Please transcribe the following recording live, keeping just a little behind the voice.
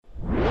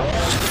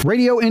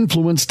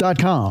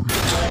RadioInfluence.com.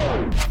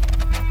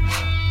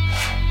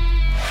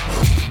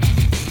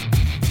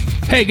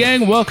 Hey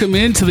gang, welcome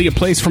into the A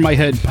Place for My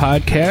Head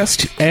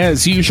podcast.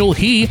 As usual,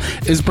 he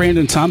is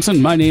Brandon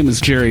Thompson. My name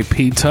is Jerry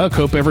P. Tuck.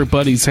 Hope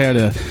everybody's had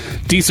a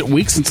decent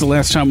week since the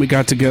last time we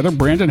got together.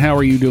 Brandon, how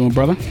are you doing,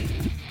 brother?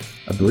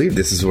 I believe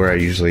this is where I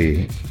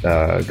usually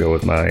go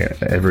with my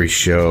every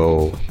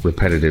show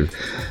repetitive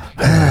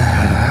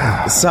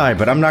sigh,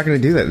 but I'm not going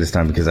to do that this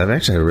time because I've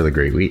actually had a really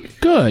great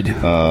week. Good.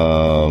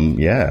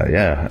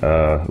 Yeah.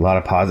 A lot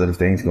of positive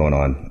things going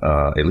on,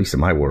 at least in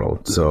my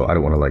world. So I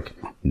don't want to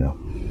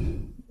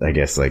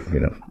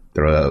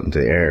throw that out into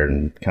the air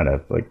and kind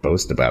of like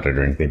boast about it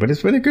or anything. But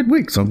it's been a good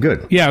week, so I'm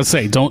good. Yeah, I would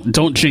say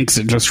don't jinx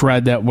it. Just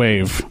ride that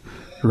wave.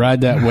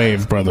 Ride that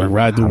wave, brother.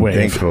 Ride the wave.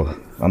 Thankful.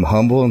 I'm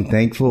humble and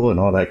thankful and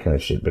all that kind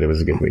of shit, but it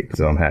was a good week,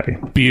 so I'm happy.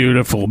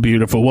 Beautiful,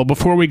 beautiful. Well,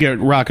 before we get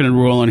rocking and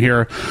rolling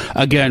here,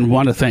 again,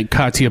 want to thank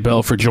Katya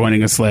Bell for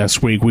joining us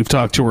last week. We've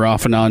talked to her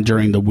off and on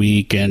during the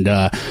week, and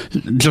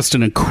just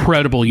an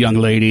incredible young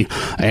lady,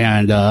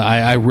 and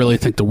I really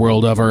think the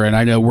world of her, and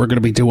I know we're going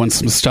to be doing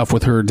some stuff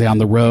with her down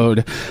the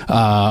road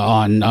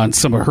on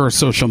some of her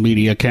social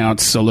media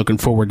accounts, so looking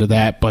forward to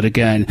that. But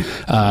again,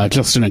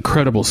 just an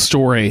incredible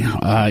story,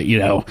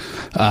 an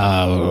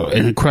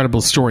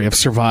incredible story of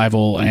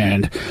survival.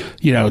 And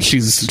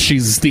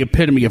she's the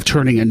epitome of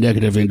turning a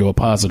negative into a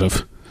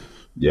positive.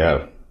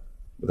 Yeah,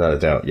 without a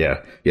doubt. Yeah.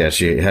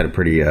 She had a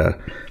pretty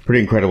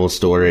incredible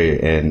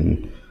story,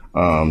 and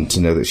to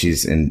know that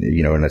she's in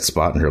a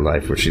spot in her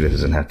life where she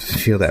doesn't have to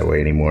feel that way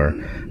anymore.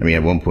 I mean,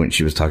 at one point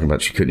she was talking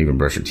about she couldn't even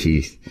brush her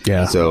teeth.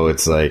 Yeah. So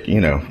it's like,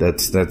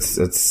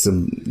 that's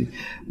some.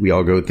 We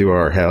all go through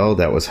our hell.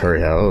 That was her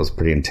hell. It was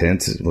pretty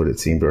intense, is what it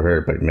seemed to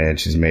her. But man,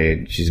 she's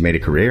made a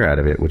career out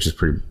of it, which is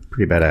pretty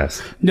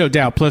badass. No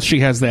doubt. Plus, she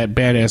has that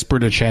badass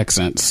British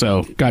accent.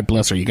 So, God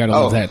bless her. You got to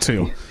love that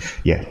too.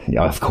 Yeah,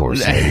 of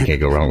course. Man, you can't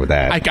go wrong with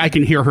that. I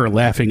can hear her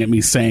laughing at me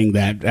saying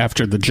that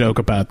after the joke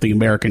about the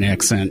American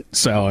accent.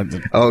 So.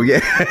 Oh yeah,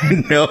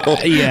 no.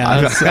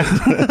 Yeah.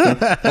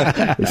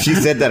 If she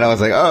said that, I was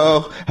like,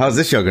 oh, how's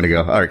this show going to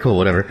go? All right, cool,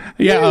 whatever.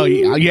 Yeah. Oh,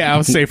 yeah. I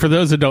would say for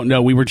those that don't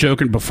know, we were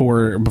joking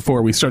before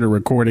we started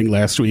recording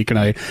last week, and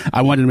I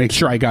wanted to make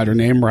sure I got her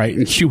name right,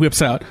 and she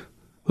whips out,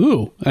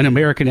 ooh, an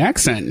American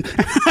accent.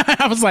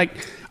 I was like,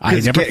 I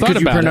never thought about it.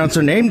 Could you pronounce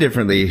her name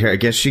differently? I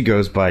guess she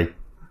goes by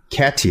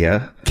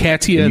Katya.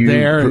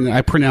 And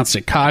I pronounced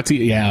it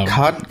Katya. Yeah.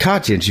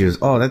 Katya, and she was,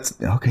 oh,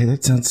 that's, okay,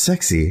 that sounds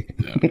sexy.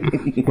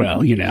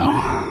 Well,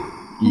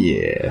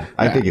 Yeah,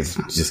 I think it's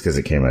just because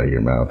it came out of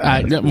your mouth.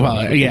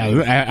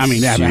 Yeah. I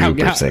mean,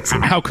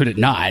 how could it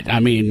not?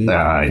 I mean,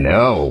 I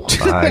know.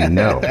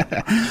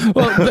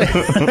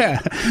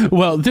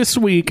 Well, this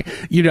week,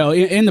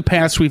 in the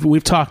past,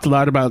 we've talked a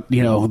lot about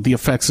the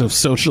effects of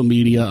social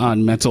media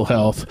on mental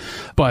health.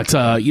 But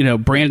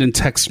Brandon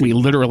texted me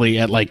literally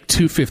at like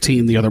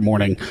 2:15 the other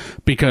morning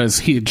because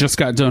he had just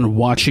got done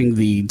watching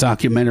the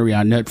documentary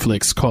on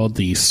Netflix called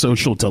The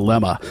Social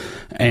Dilemma,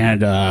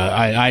 and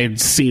I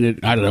had seen it,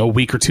 I don't know, a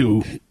week or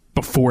two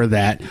before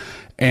that,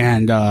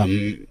 and I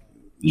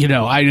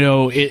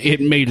know it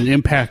made an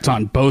impact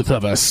on both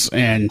of us.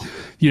 And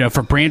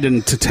for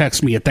Brandon to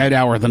text me at that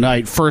hour of the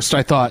night, first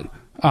I thought,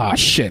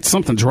 shit,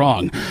 something's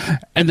wrong,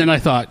 and then I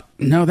thought,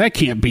 no, that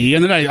can't be.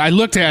 And then I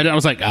looked at it and I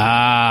was like,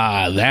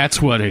 that's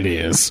what it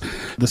is.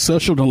 The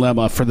Social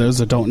Dilemma, for those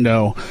that don't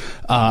know,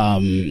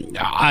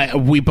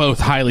 we both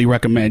highly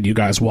recommend you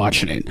guys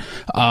watching it,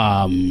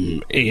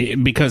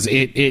 because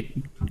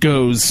it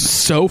goes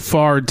so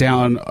far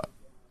down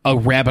a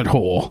rabbit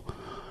hole.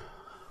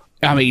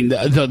 I mean,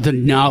 the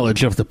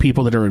knowledge of the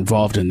people that are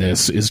involved in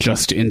this is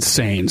just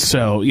insane.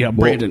 So, yeah,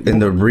 Brandon.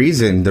 And the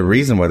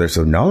reason why they're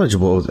so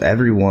knowledgeable is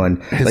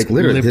everyone, like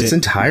literally this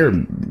entire,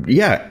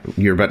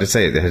 you're about to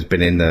say it, has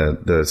been in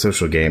the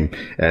social game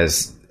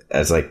as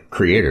like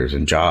creators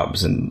and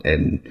jobs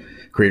and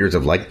creators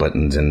of like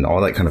buttons and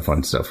all that kind of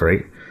fun stuff,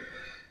 right?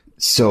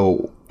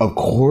 So, of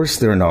course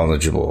they're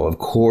knowledgeable. Of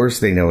course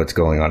they know what's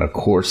going on. Of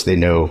course they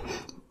know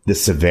the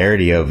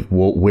severity of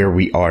where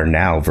we are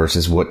now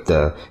versus what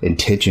the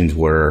intentions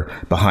were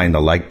behind the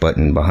like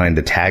button, behind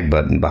the tag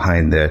button,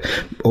 behind the,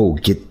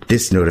 get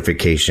this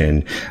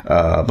notification,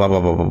 blah, blah,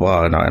 blah, blah,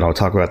 blah. And I'll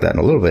talk about that in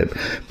a little bit.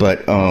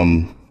 But,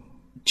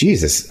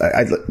 Jesus,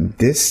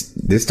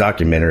 this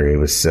documentary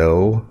was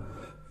so,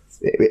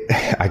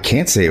 I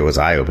can't say it was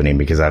eye opening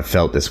because I've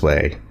felt this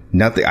way.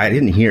 Nothing, I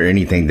didn't hear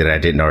anything that I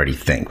didn't already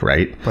think.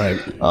 Right.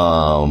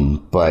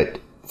 But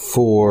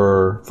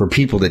for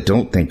people that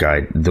don't think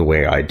the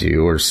way I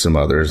do, or some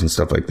others and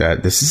stuff like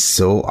that, this is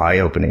so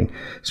eye-opening,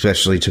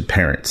 especially to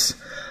parents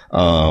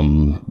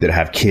that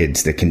have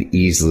kids that can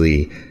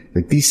easily,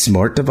 like, these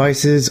smart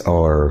devices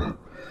are,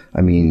 I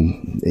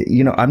mean,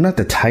 I'm not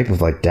the type of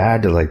like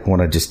dad to like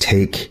want to just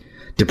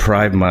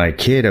deprive my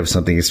kid of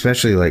something,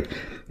 especially like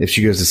if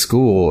she goes to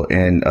school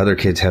and other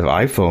kids have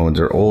iPhones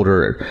or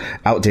older,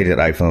 outdated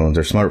iPhones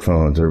or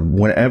smartphones, or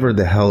whenever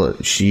the hell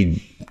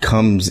she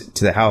comes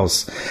to the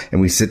house and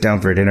we sit down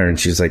for dinner and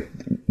she's like,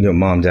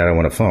 Mom, Dad, I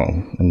want a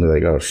phone. And we're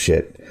like, oh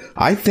shit.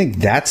 I think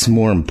that's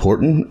more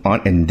important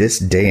in this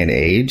day and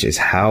age, is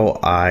how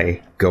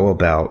I go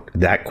about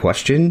that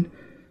question,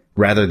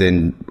 rather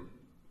than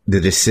the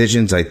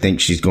decisions I think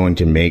she's going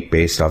to make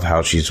based off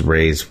how she's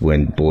raised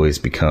when boys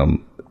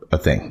become a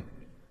thing.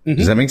 Mm-hmm.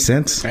 Does that make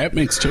sense? That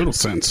makes total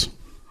sense.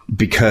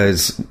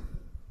 Because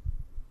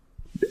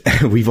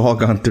we've all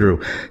gone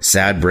through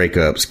sad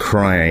breakups,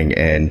 crying,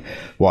 and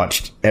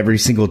watched every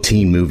single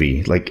teen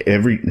movie. Like I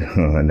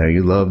know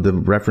you love the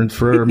reference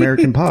for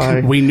American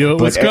Pie. We knew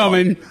it was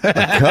coming.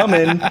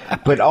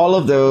 But all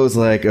of those,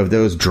 of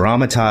those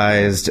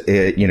dramatized,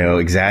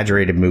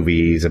 exaggerated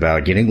movies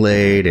about getting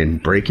laid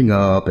and breaking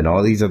up and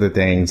all these other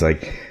things,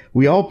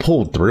 we all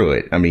pulled through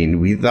it. I mean,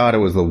 we thought it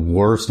was the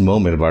worst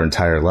moment of our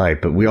entire life,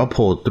 but we all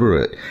pulled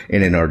through it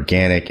in an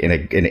organic, in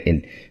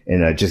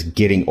a just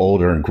getting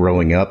older and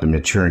growing up and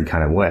maturing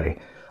kind of way.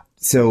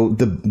 So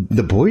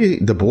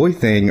the boy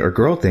thing or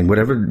girl thing,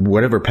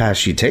 whatever path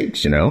she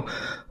takes,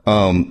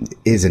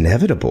 is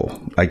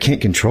inevitable. I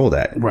can't control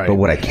that. Right. But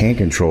what I can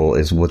control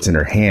is what's in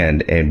her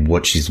hand and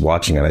what she's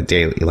watching on a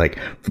daily.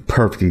 The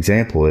perfect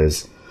example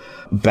is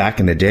back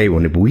in the day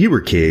when we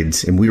were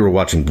kids and we were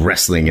watching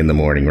wrestling in the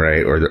morning,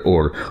 right?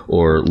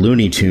 Or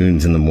Looney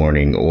Tunes in the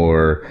morning,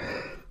 or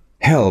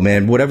hell,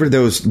 man, whatever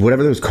those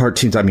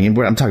cartoons. I mean,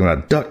 I'm talking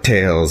about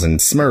DuckTales and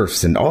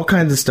Smurfs and all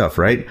kinds of stuff,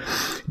 right?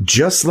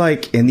 Just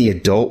like in the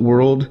adult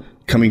world,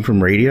 coming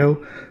from radio,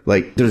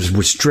 there's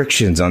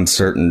restrictions on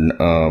certain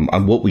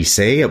on what we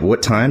say at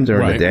what time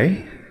during the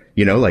day.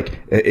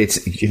 It's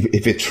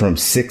if it's from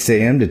 6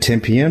 a.m. to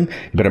 10 p.m.,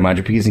 you better mind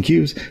your P's and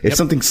Q's. If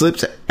something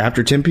slips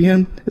after 10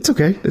 p.m., it's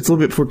okay. It's a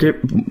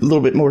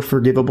little bit more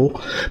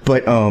forgivable.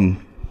 But and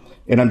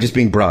I'm just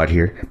being broad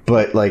here.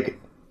 But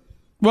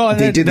well,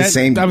 they did the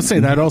same. I would say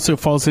that also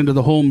falls into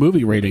the whole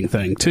movie rating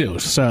thing too.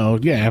 So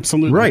yeah,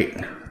 absolutely.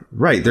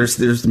 Right.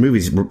 There's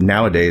movies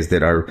nowadays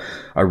that are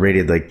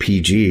rated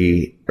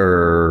PG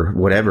or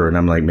whatever, and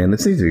I'm like, man,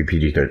 this needs to be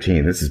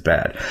PG-13. This is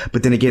bad.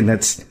 But then again,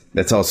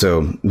 that's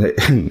also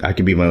I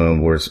could be my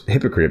own worst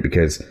hypocrite,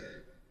 because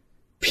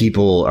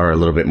people are a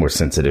little bit more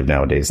sensitive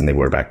nowadays than they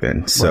were back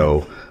then.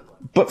 So,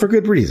 but for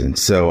good reason.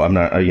 So I'm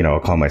not, I'll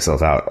call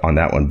myself out on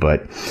that one.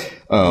 But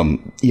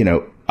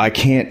I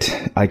can't.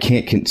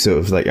 So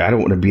if I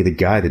don't want to be the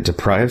guy that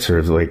deprives her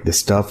of the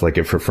stuff.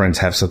 If her friends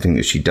have something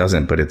that she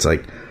doesn't, but it's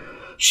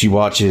she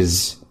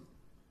watches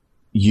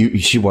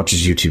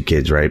YouTube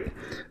Kids, right?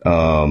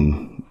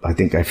 I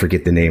think I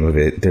forget the name of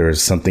it. There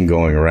was something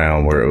going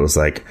around where it was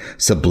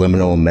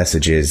subliminal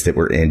messages that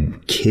were in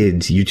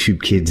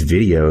YouTube Kids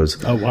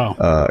videos. Oh, wow.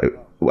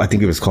 I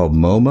think it was called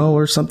Momo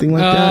or something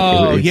like that.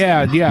 Oh,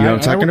 yeah. You know what I'm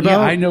talking about?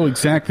 Yeah, I know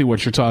exactly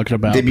what you're talking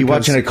about. They'd be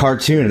watching a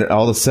cartoon, and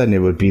all of a sudden it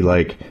would be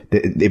the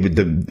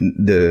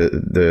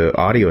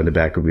audio in the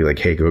back would be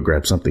hey, go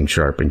grab something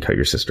sharp and cut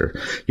your sister.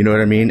 You know what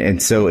I mean?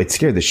 And so it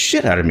scared the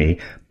shit out of me.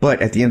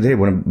 But at the end of the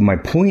day, my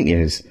point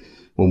is,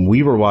 when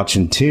we were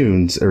watching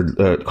cartoons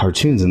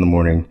in the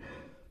morning,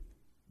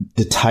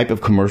 the type of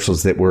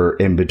commercials that were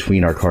in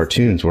between our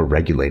cartoons were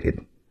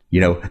regulated.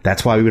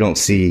 That's why we don't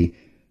see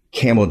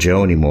Camel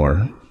Joe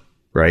anymore,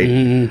 right?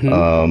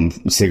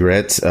 Mm-hmm.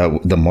 Cigarettes,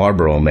 the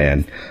Marlboro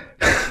Man,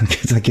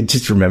 because I can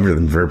just remember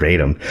them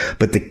verbatim.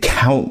 But the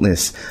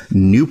countless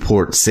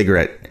Newport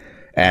cigarette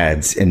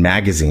ads in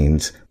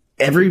magazines,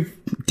 every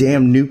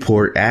damn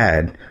Newport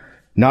ad,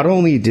 not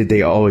only did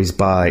they always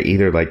buy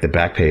either the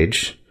back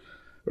page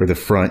or the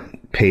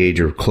front page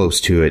or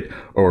close to it,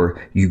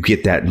 or you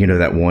get that,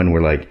 that one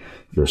where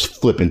you're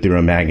flipping through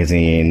a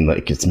magazine,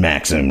 it's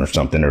Maxim or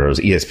something, or it was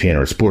ESPN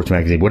or a sports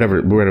magazine,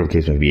 whatever the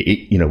case may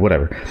be,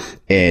 whatever.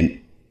 And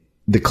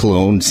the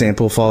cologne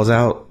sample falls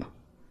out,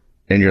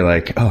 and you're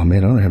like, oh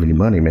man, I don't have any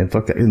money, man.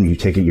 Fuck that. And you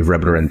take it, you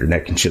rub it around your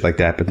neck and shit like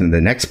that. But then the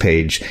next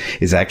page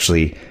is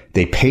actually,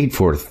 they paid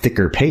for a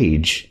thicker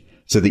page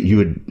so that you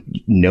would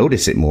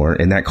notice it more,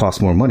 and that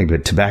costs more money.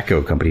 But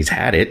tobacco companies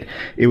had it.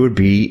 It would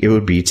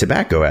be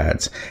tobacco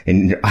ads,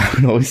 and I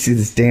would always see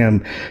this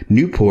damn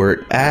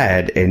Newport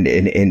ad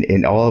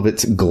and all of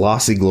its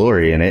glossy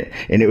glory in it,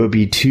 and it would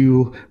be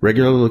two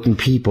regular looking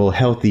people,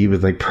 healthy,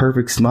 with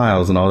perfect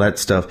smiles and all that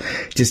stuff,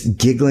 just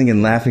giggling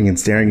and laughing and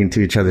staring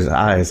into each other's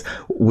eyes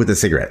with a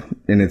cigarette,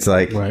 and it's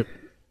right.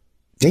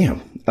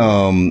 Damn.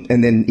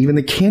 And then even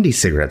the candy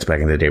cigarettes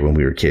back in the day when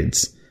we were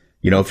kids.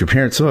 If your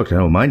parents smoked, I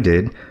know mine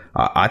did.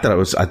 I thought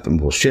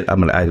well, shit,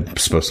 I'm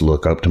supposed to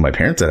look up to my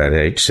parents at that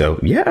age. So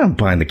yeah, I'm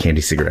buying the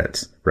candy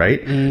cigarettes,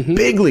 right? Mm-hmm.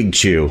 Big League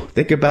Chew.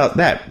 Think about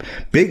that.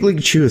 Big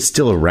League Chew is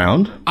still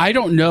around. I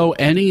don't know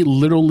any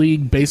Little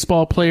League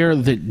baseball player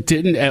that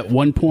didn't at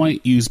one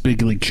point use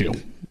Big League Chew.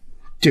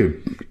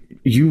 Dude,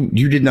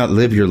 you did not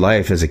live your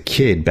life as a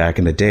kid back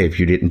in the day if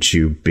you didn't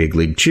chew Big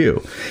League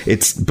Chew.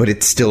 But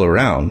it's still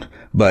around.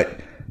 But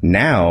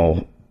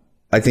now,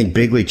 I think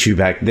Big League Chew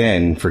back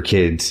then for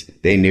kids,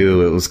 they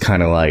knew it was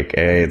kind of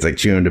hey, it's like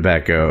chewing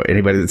tobacco.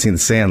 Anybody that's seen The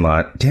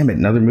Sandlot, damn it,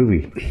 another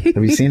movie.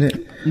 Have you seen it?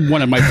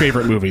 One of my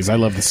favorite movies. I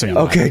love The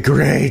Sandlot. Okay,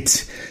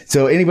 great.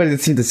 So anybody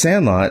that's seen The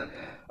Sandlot,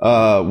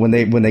 when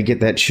they get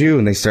that chew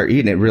and they start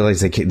eating it,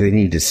 realize they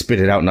need to spit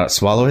it out, not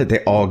swallow it.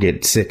 They all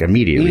get sick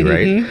immediately,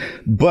 right?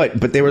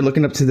 But they were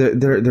looking up to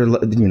their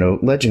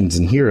legends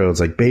and heroes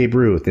like Babe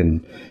Ruth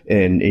and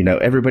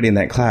everybody in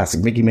that class,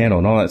 like Mickey Mantle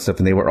and all that stuff,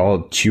 and they were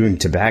all chewing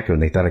tobacco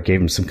and they thought it gave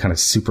them some kind of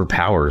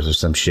superpowers or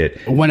some shit.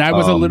 When I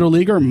was a little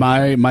leaguer,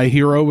 my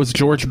hero was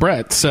George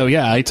Brett. So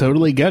yeah, I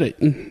totally get it.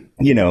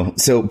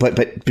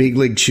 But Big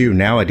League Chew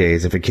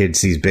nowadays, if a kid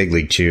sees Big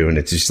League Chew and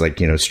it's just like,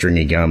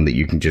 stringy gum that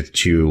you can just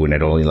chew and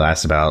it only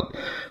lasts about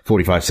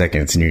 45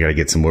 seconds and you got to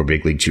get some more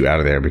Big League Chew out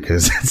of there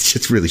because it's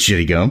just really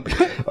shitty gum.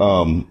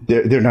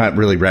 They're not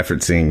really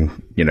referencing,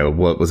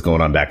 what was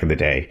going on back in the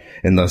day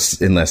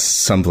unless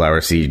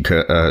sunflower seed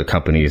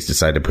companies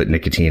decide to put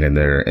nicotine in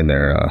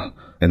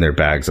their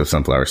bags of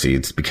sunflower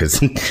seeds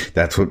because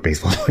that's what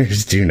baseball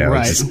players do now.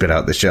 Right. Just spit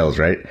out the shells,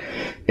 right?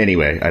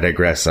 Anyway, I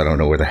digress. I don't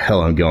know where the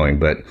hell I'm going,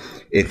 but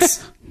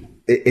it's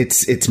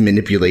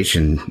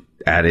manipulation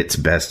at its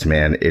best,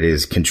 man. It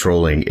is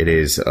controlling. It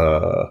is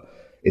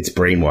it's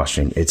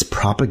brainwashing. It's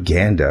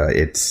propaganda.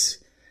 It's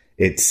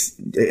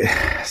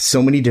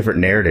so many different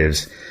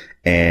narratives,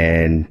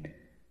 and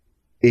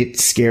it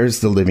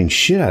scares the living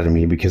shit out of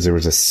me because there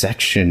was a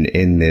section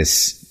in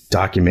this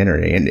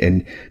documentary,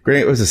 and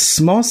granted, it was a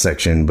small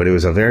section, but it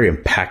was a very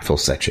impactful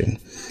section,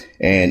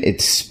 and it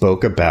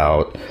spoke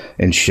about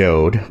and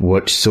showed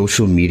what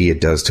social media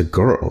does to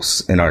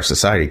girls in our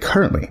society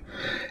currently.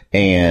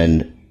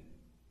 And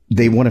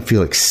they want to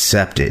feel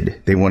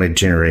accepted. They want to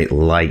generate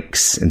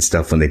likes and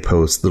stuff when they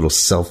post little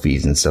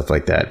selfies and stuff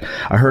like that.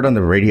 I heard on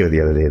the radio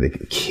the other day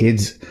that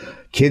kids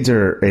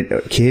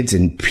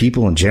and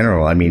people in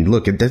general, I mean,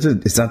 look,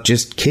 it's not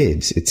just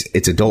kids,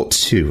 it's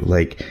adults too.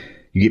 Like,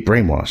 you get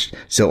brainwashed.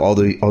 So all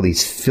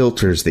these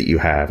filters that you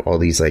have, all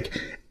these like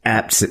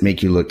apps that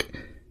make you look,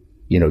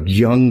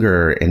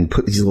 younger and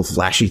put these little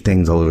flashy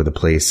things all over the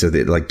place so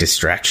that it like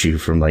distracts you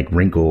from like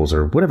wrinkles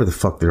or whatever the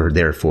fuck they're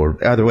there for.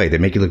 Either way, they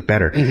make you look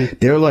better. Mm-hmm.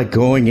 They're like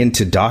going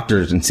into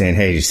doctors and saying,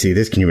 "Hey, you see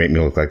this? Can you make me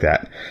look like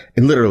that?"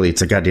 And literally,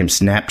 it's a goddamn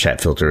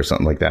Snapchat filter or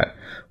something like that.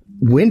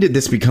 When did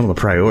this become a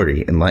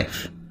priority in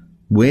life?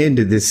 When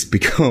did this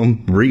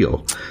become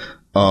real?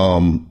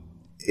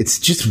 It's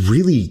just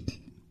really.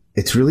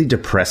 It's really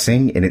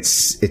depressing, and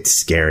it's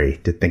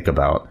scary to think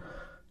about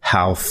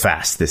how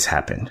fast this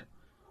happened.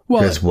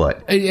 Well, because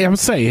what? I would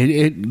say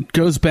it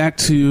goes back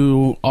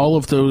to all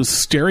of those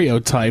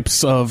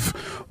stereotypes of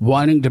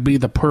wanting to be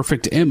the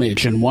perfect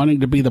image and wanting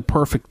to be the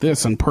perfect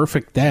this and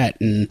perfect that.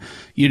 And,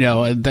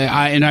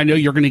 I know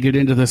you're going to get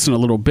into this in a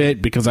little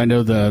bit because I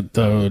know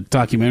the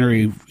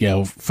documentary,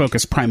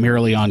 focused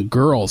primarily on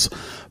girls.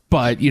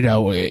 But,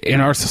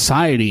 in our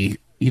society,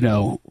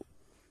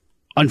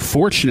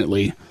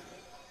 unfortunately,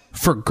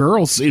 for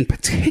girls in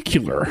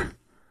particular,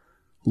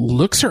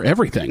 looks are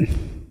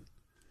everything.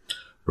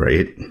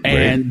 Right.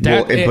 And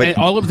and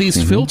all of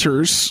these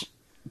filters,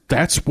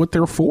 that's what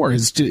they're for,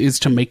 is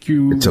to make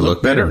you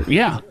look better.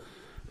 Yeah,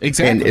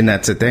 exactly. And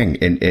that's the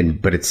thing.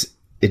 But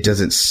it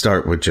doesn't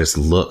start with just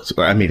looks.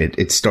 I mean,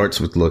 it starts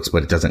with looks,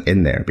 but it doesn't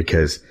end there,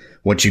 because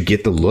once you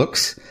get the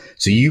looks,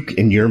 so you,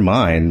 in your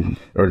mind,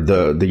 or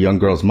the young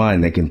girl's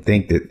mind, they can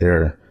think that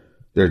they're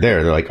there.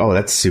 They're like, oh,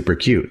 that's super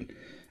cute.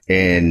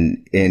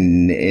 And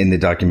in the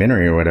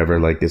documentary or whatever,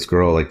 like, this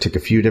girl like took a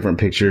few different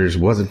pictures,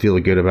 wasn't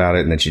feeling good about it,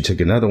 and then she took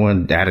another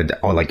one, added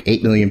like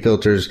 8 million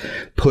filters,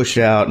 pushed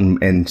out,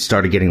 and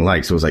started getting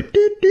likes. It was like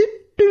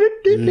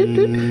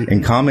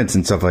and comments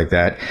and stuff like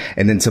that.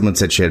 And then someone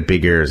said she had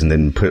big ears, and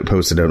then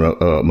posted an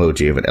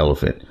emoji of an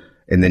elephant.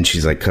 And then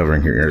she's like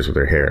covering her ears with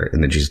her hair,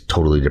 and then she's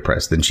totally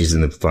depressed. Then she's in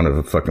the front of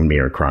a fucking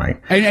mirror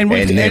crying. And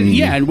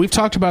we've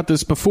talked about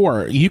this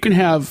before. You can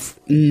have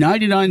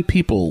 99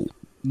 people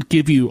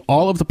give you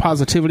all of the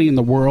positivity in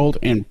the world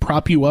and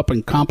prop you up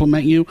and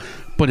compliment you,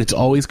 but it's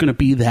always going to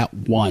be that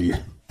one.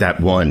 That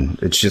one.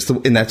 It's just,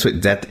 and that's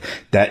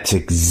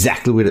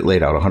exactly what it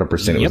laid out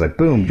 100%. It was like,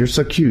 boom, you're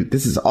so cute.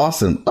 This is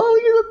awesome. Oh,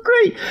 you look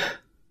great.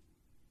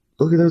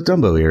 Look at those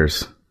Dumbo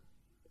ears.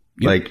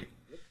 Yep. Like,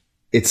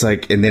 it's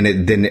like, and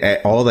then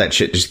all that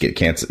shit just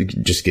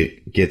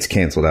gets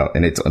canceled out,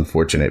 and it's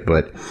unfortunate.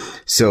 But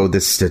so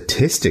the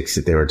statistics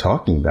that they were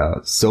talking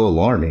about, so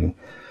alarming.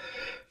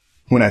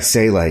 When I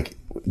say like,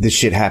 this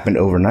shit happened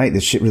overnight,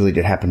 this shit really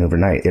did happen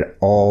overnight. It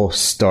all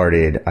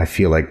started, I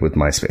feel like, with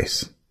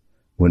MySpace.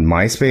 When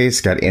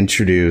MySpace got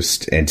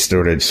introduced and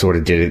sort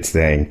of did its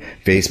thing,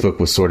 Facebook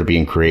was sort of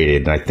being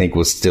created, and I think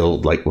was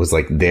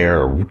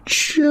there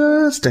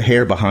just a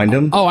hair behind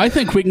them. Oh, I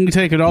think we can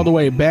take it all the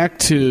way back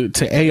to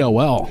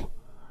AOL.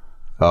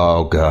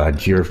 Oh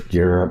God, you're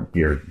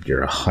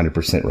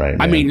 100% right,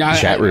 man. I mean,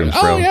 chat rooms,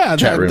 bro. Oh yeah,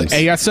 chat rooms.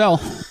 ASL.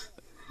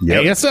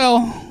 Yep.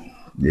 ASL.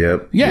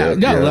 Yep. Yeah. Yep,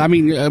 no. Yep. I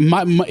mean,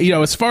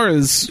 as far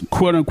as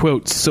quote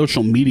unquote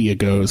social media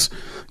goes,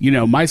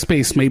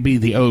 MySpace may be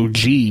the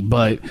OG,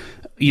 but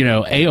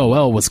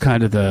AOL was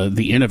kind of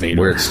the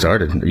innovator. Where it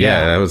started.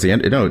 Yeah, that was the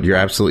end. No, you're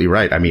absolutely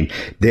right. I mean,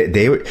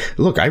 they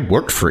look, I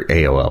worked for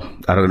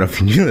AOL. I don't know if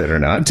you knew that or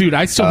not. Dude,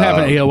 I still have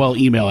an AOL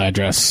email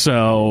address.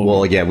 So,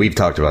 well, yeah, we've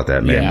talked about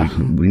that, man.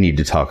 Yeah. We need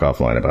to talk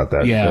offline about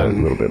that a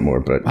little bit more.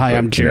 But hi,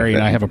 I'm Jerry,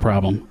 and I have a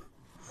problem.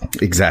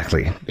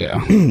 Exactly.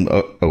 Yeah.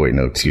 oh, wait,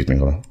 no, excuse me.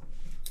 Hold on.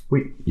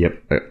 Wait.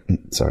 Yep.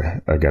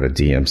 Sorry, I got a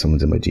DM.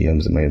 Someone's in my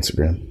DMs in my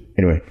Instagram.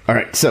 Anyway, all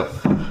right. So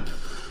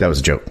that was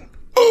a joke.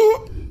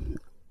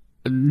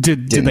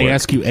 Did they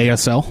ask you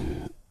ASL?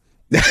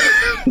 No.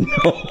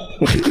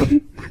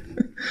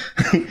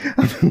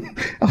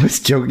 I was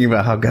joking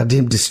about how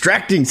goddamn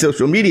distracting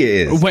social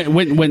media is.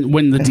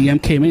 When the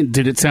DM came in,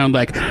 did it sound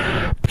like?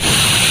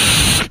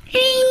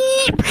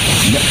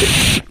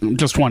 I'm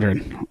just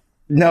wondering.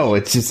 No,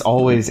 it's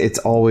always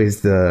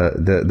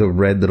the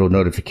red little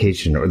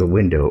notification or the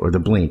window or the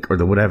blink or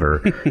the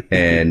whatever,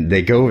 and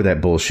they go over that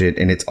bullshit,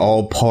 and it's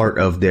all part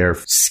of their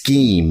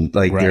scheme,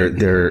 like right.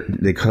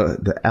 they call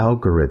it the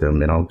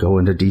algorithm, and I'll go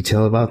into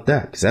detail about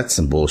that because that's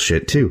some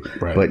bullshit too.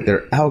 Right. But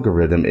their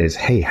algorithm is,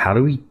 hey, how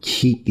do we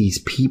keep these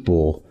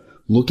people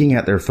looking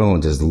at their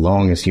phones as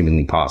long as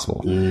humanly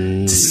possible?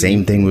 It's the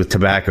same thing with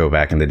tobacco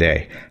back in the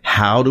day.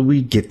 How do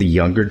we get the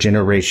younger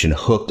generation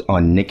hooked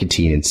on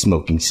nicotine and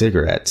smoking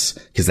cigarettes?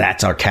 Because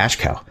that's our cash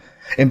cow.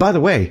 And by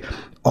the way,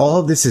 all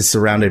of this is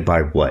surrounded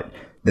by what?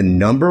 The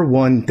number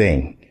one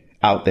thing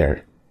out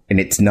there. And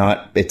it's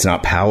not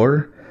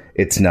power.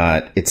 It's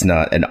not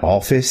an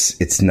office.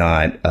 It's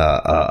not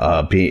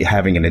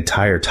having an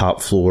entire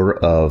top floor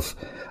of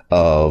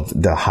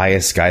the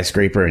highest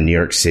skyscraper in New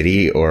York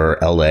City or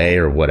LA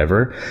or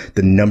whatever.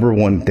 The number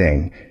one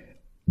thing,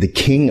 the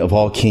king of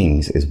all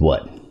kings is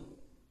what?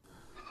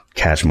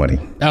 Cash money.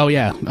 Oh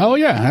yeah,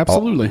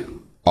 absolutely.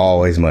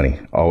 Always money.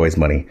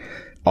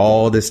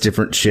 All this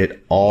different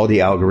shit, all the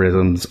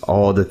algorithms,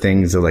 all the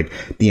things of like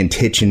the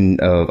intention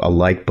of a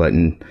like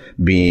button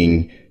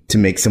being to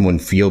make someone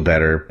feel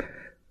better.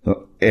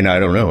 And I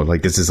don't know,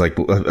 like this is like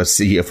a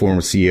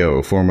former CEO,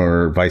 a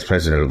former vice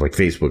president of like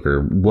Facebook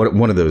or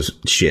one of those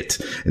shit.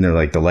 And they're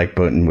like, the like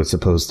button was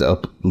supposed to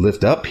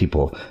lift up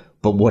people.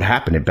 But what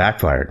happened? It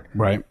backfired.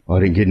 Right. Well,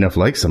 I didn't get enough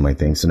likes on my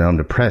thing, so now I'm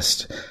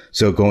depressed.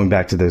 So going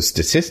back to those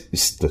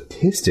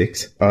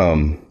statistics,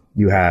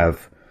 you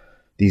have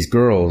these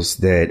girls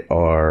that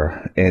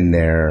are in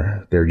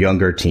their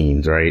younger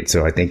teens, right?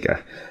 So I think, I'm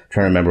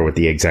trying to remember what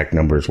the exact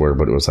numbers were,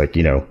 but it was like,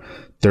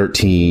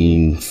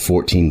 13,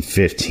 14,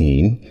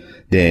 15.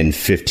 Then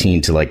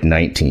 15 to like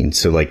 19.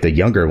 So like the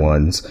younger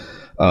ones,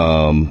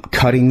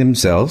 cutting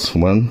themselves.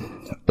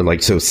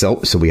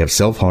 So we have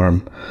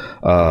self-harm,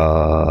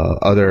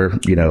 other,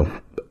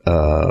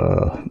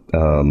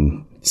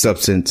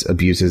 substance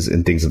abuses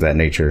and things of that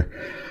nature,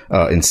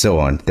 and so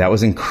on. That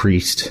was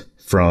increased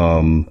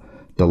from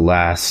the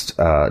last,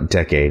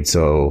 decade.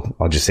 So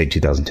I'll just say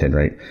 2010,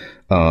 right?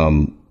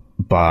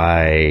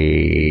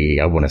 By,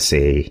 I want to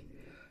say,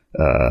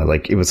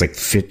 it was like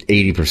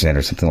 80%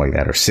 or something like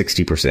that, or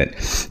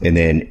 60%. And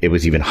then it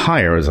was even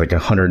higher. It was like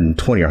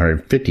 120 or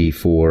 150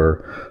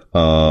 for,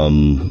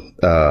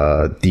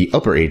 the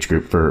upper age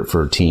group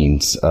for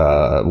teens,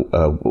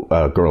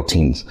 girl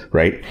teens,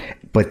 right?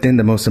 But then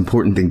the most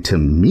important thing to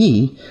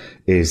me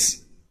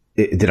is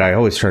that I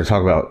always try to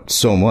talk about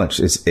so much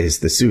is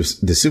the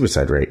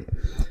suicide rate.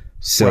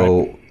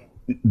 So right.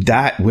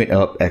 That went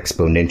up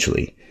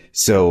exponentially.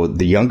 So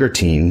the younger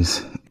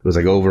teens was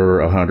like over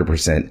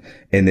 100%.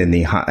 And then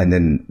the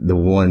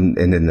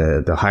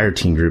higher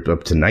teen group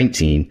up to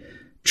 19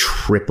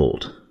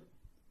 tripled.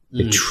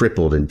 It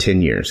tripled in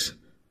 10 years.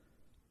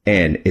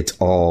 And it's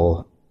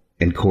all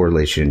in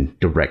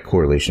direct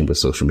correlation with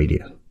social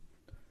media.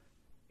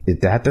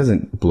 If that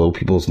doesn't blow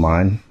people's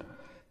mind,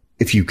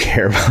 if you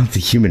care about the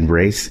human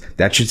race,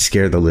 that should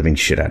scare the living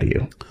shit out of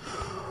you.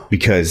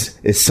 Because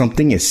it's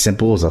something as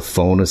simple as a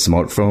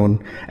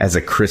smartphone, as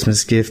a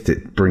Christmas gift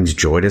that brings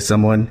joy to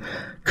someone,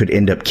 could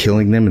end up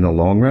killing them in the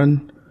long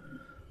run.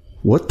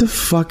 What the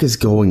fuck is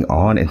going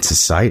on in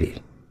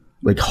society?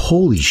 Like,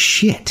 holy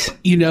shit.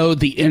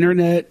 The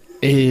internet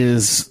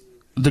is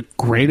the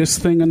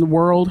greatest thing in the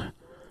world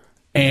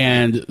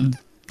and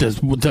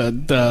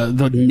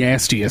the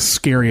nastiest,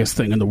 scariest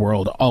thing in the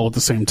world all at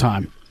the same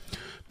time.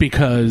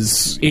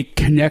 Because it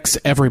connects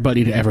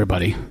everybody to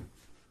everybody.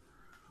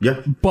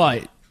 Yeah.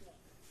 But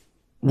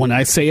when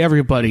I say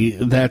everybody,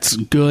 that's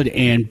good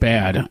and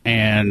bad.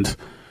 And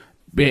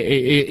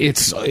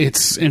it's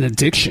an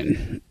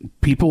addiction.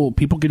 People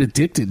get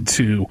addicted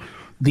to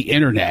the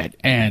internet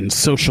and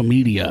social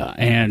media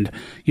and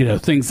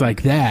things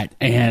like that,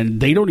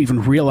 and they don't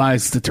even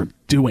realize that they're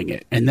doing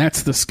it. And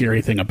that's the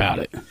scary thing about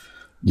it.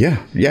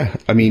 Yeah.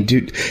 I mean,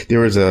 dude,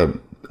 there was a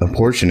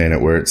portion in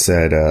it where it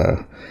said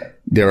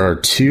there are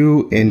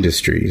two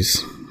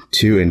industries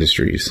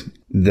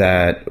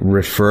that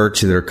refer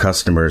to their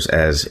customers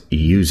as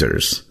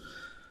users.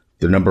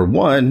 The number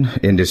one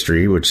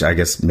industry, which I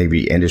guess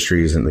maybe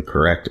industry isn't the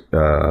correct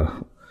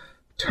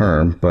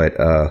term,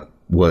 but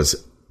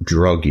was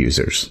drug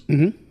users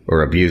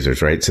or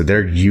abusers, right? So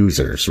they're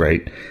users,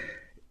 right?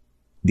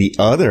 The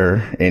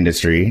other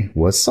industry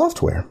was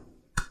software.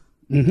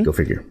 Go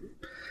figure.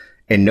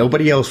 And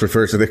nobody else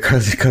refers to the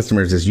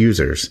customers as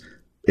users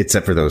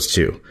except for those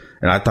two.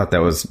 And I thought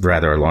that was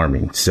rather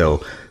alarming.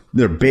 So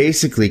they're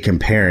basically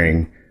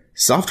comparing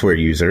software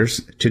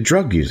users to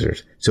drug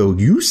users. So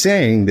you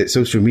saying that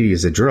social media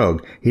is a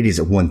drug, it is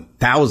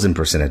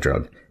 1000% a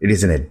drug. It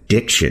is an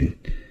addiction.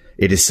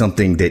 It is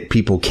something that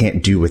people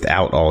can't do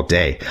without all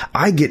day.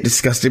 I get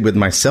disgusted with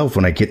myself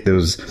when I get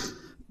those,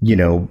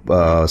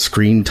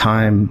 screen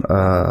time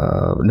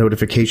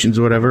notifications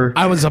or whatever.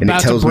 I was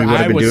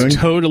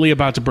totally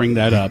about to bring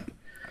that up.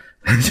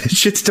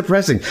 Shit's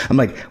depressing. I'm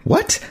like,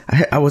 what?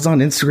 I was on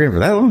Instagram for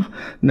that long?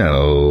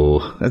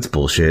 No, that's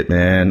bullshit,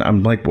 man.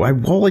 I'm like, why?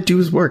 All I do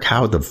is work.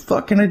 How the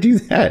fuck can I do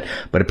that?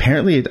 But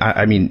apparently,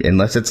 I mean,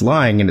 unless it's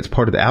lying and it's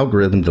part of the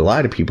algorithm to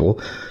lie to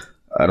people,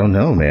 I don't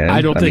know, man.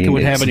 I don't think it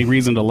would have any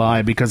reason to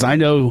lie, because I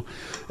know,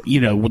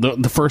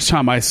 the first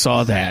time I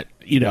saw that,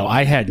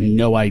 I had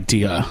no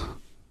idea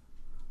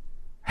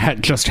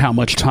just how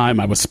much time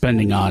I was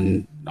spending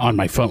on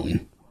my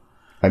phone.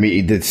 I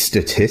mean, the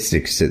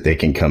statistics that they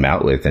can come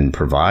out with and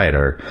provide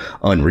are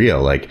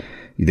unreal. Like,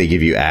 they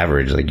give you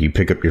average, like you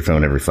pick up your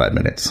phone every 5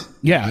 minutes.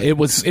 Yeah, it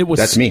was.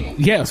 That's me.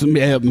 Yes,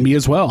 me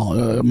as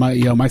well.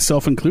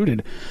 Myself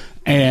included.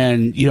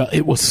 And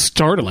it was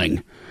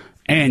startling.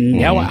 And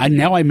now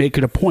I make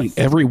it a point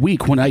every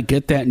week when I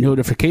get that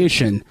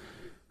notification,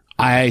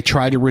 I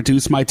try to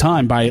reduce my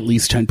time by at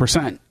least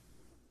 10%.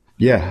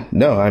 Yeah,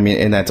 no, I mean,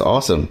 and that's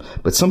awesome.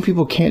 But some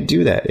people can't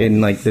do that.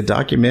 And like the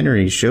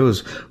documentary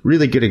shows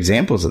really good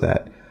examples of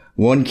that.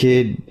 One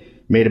kid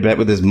made a bet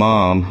with his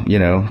mom,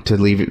 to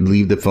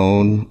leave the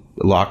phone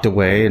locked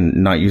away and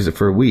not use it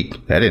for a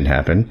week. That didn't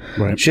happen.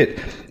 Right. Shit.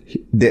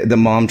 The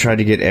mom tried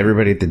to get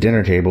everybody at the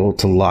dinner table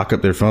to lock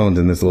up their phones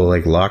in this little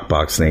like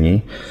lockbox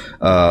thingy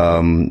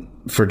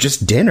for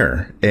just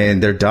dinner,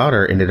 and their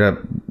daughter ended up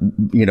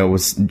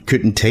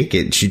couldn't take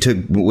it. She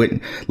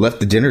left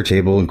the dinner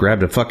table and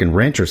grabbed a fucking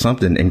wrench or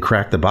something and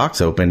cracked the box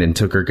open and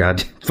took her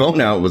goddamn phone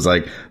out. Was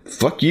like,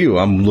 fuck you,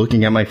 I'm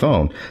looking at my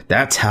phone.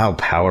 That's how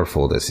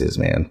powerful this is,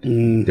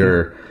 man.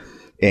 They're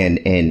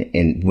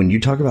and when you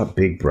talk about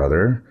Big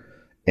Brother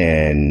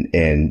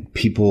and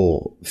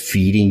people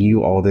feeding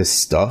you all this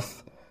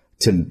stuff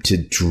to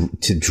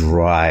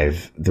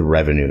drive the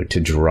revenue, to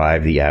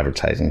drive the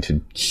advertising,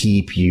 to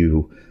keep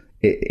you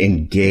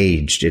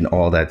engaged in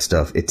all that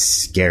stuff, it's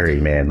scary,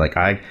 man. Like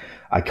I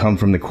come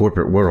from the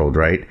corporate world,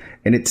 right?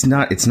 And it's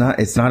not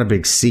a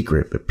big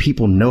secret, but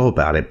people know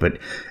about it, but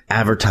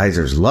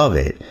advertisers love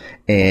it.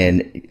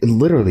 And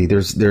literally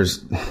there's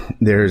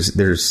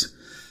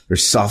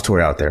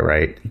software out there,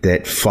 right,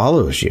 that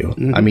follows you.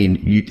 I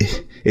mean,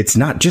 it's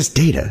not just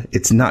data.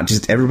 It's not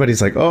just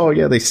everybody's like, oh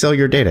yeah, they sell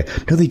your data.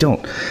 No, they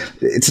don't.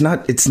 It's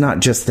not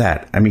just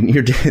that. I mean,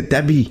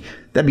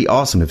 that'd be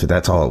awesome if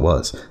that's all it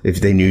was.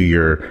 If they knew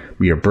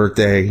your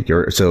birthday,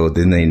 so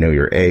then they know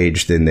your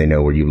age, then they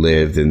know where you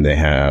live, then they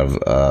have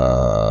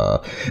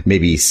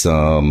maybe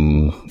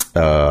some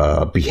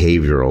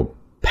behavioral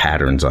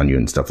patterns on you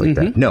and stuff like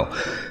that. No,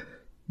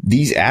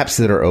 these apps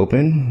that are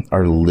open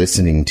are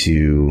listening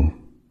to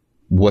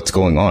what's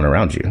going on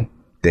around you.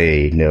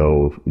 They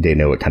know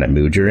what kind of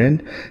mood you're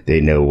in.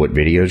 They know what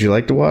videos you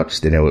like to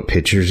watch. They know what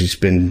pictures you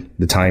spend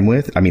the time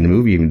with. I mean,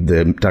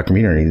 the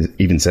documentary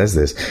even says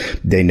this.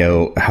 They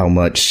know how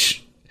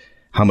much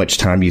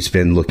time you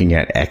spend looking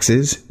at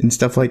X's and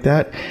stuff like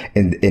that.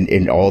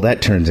 And all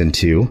that turns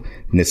into,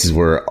 and this is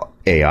where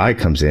AI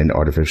comes in,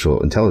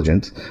 artificial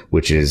intelligence,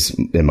 which is,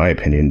 in my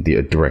opinion,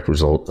 the direct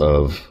result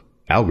of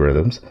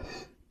algorithms.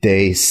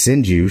 They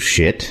send you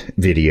shit,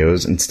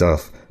 videos and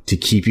stuff to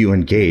keep you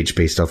engaged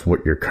based off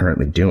what you're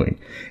currently doing.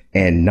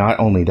 And not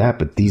only that,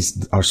 but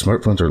our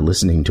smartphones are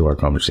listening to our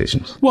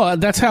conversations. Well,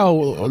 that's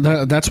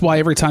why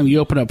every time you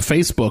open up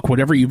Facebook,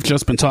 whatever you've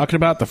just been talking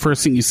about, the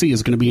first thing you see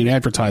is going to be an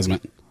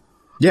advertisement.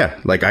 Yeah,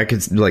 like I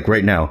could, like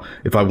right now,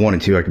 if I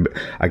wanted to, I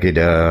could,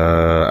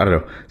 I don't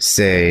know,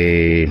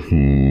 say, I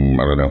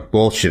don't know,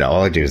 bullshit.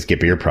 All I do is get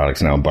beer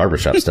products now and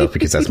barbershop stuff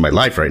because that's my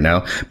life right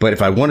now. But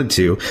if I wanted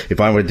to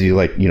do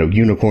like,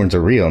 unicorns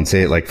are real and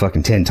say it like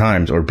fucking 10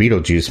 times, or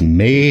Beetlejuice,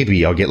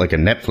 maybe I'll get like a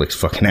Netflix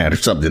fucking ad or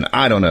something.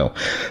 I don't know.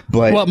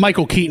 But well,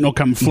 Michael Keaton will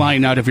come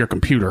flying out of your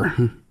computer,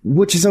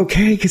 which is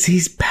okay because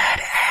he's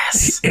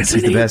badass. He's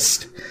the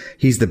best.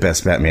 He's the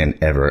best Batman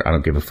ever. I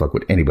don't give a fuck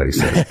what anybody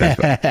says.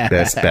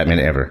 Best Batman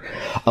ever.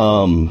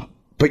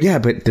 But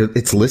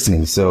it's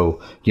listening.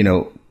 So,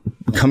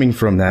 coming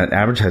from that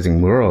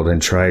advertising world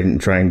and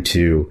trying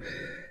to,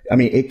 I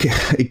mean,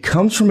 it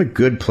comes from a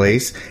good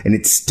place, and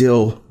it's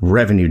still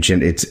revenue.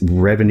 It's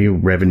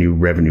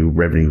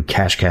revenue,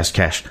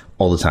 cash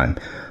all the time.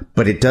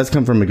 But it does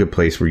come from a good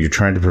place where you're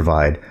trying to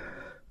provide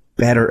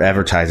better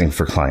advertising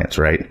for clients,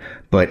 right?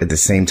 But at the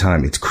same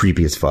time, it's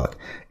creepy as fuck.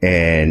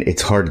 And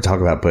it's hard to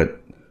talk about, but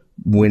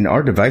when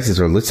our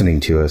devices are listening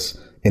to us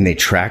and they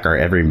track our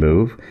every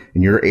move,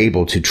 and you're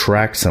able to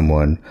track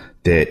someone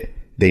that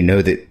they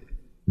know that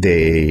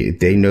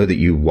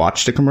you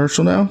watched a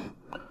commercial now,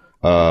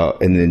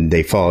 and then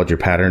they followed your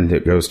pattern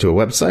that goes to a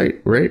website,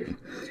 right?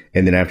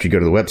 And then after you go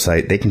to the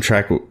website, they can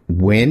track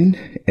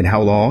when and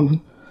how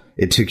long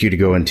it took you to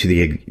go into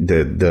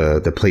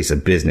the place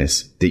of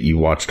business that you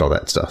watched all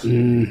that stuff.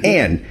 Mm-hmm.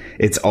 And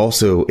it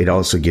also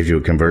gives you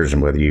a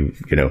conversion, whether you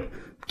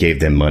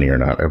gave them money or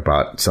not, or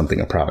bought something,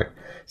 a product.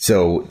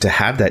 So to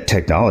have that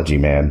technology,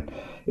 man,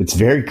 it's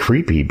very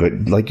creepy.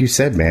 But like you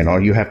said, man,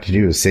 all you have to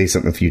do is say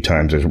something a few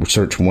times or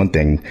search one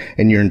thing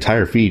and your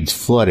entire feed's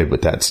flooded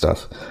with that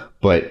stuff.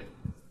 But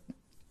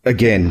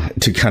again,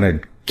 to kind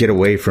of get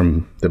away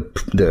from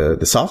the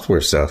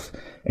software stuff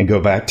and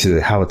go back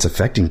to how it's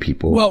affecting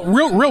people. Well,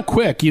 real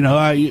quick,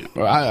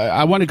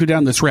 I want to go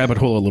down this rabbit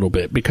hole a little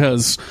bit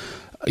because,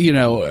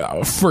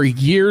 for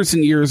years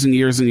and years and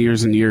years and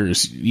years and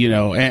years,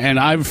 and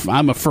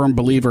I'm a firm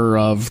believer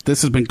of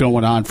this has been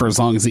going on for as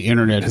long as the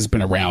internet has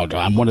been around.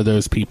 I'm one of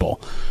those people.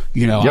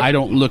 Yep. I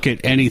don't look at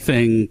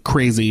anything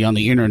crazy on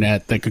the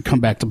internet that could come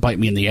back to bite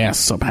me in the ass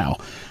somehow.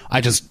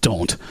 I just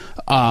don't.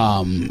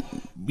 And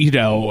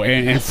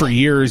for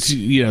years,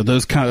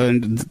 those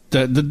kind of,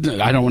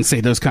 I don't want to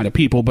say those kind of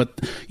people,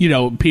 but,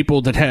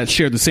 people that had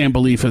shared the same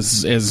belief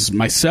as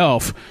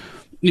myself,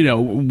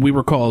 we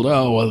were called,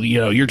 oh, well,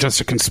 you're just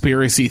a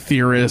conspiracy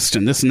theorist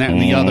and this and that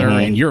and the other,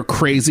 and you're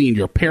crazy and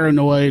you're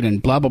paranoid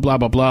and blah, blah, blah,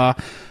 blah, blah.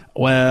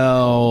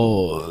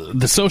 Well,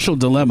 the Social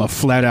Dilemma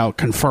flat out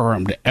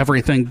confirmed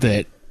everything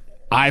that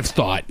I've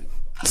thought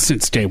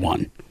since day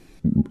one.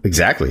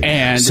 Exactly.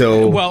 And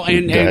so,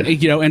 and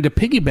to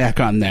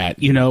piggyback on that,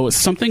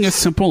 something as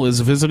simple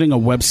as visiting a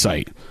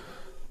website,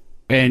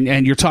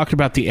 and you're talking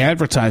about the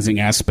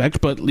advertising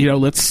aspect, but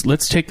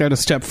let's take that a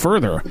step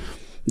further.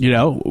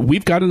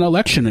 We've got an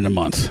election in a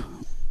month.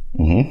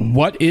 Mm-hmm.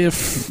 What if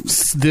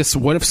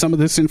some of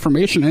this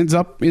information ends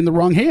up in the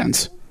wrong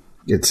hands?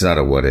 It's not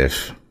a what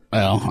if.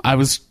 Well, I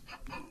was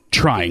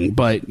trying,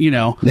 but but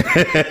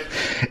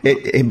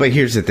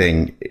here's the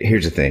thing,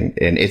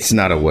 and it's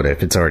not a what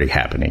if, it's already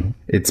happening.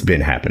 It's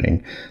been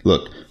happening.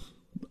 Look,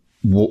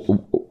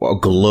 a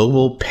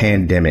global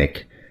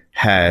pandemic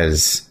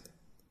has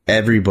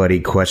everybody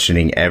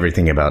questioning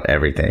everything about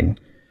everything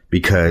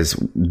because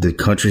the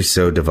country's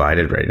so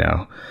divided right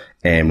now.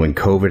 And when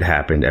COVID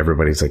happened,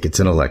 everybody's like, it's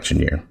an election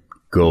year.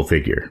 Go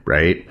figure,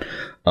 right?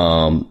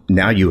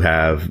 Now you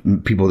have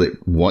people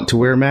that want to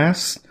wear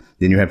masks.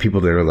 Then you have people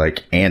that are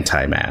like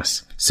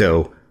anti-mask.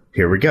 So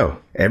here we go.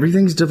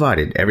 Everything's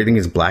divided. Everything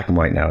is black and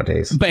white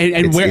nowadays. But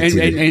where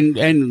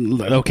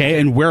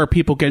are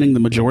people getting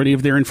the majority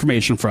of their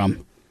information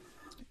from?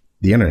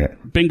 The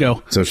internet.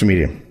 Bingo. Social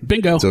media.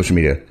 Bingo. Social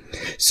media.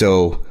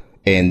 So,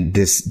 and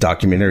this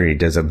documentary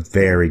does a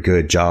very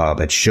good job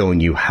at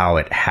showing you how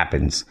it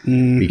happens,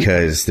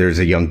 because there's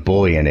a young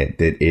boy in it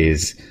that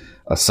is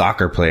a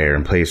soccer player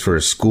and plays for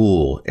a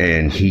school,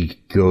 and he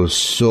goes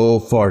so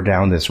far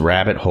down this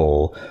rabbit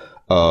hole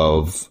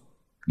of,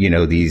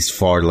 these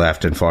far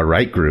left and far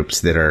right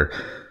groups that are,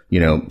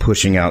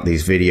 pushing out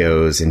these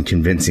videos and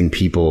convincing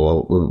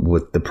people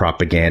with the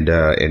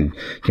propaganda and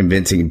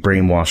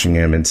brainwashing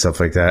them and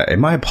stuff like that.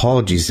 And my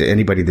apologies to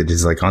anybody that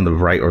is like on the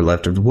right or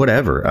left or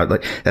whatever.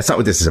 That's not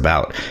what this is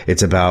about.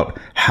 It's about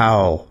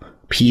how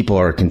people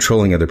are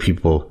controlling other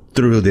people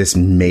through this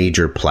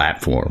major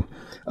platform,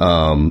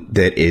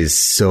 that is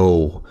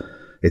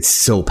it's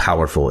so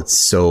powerful. It's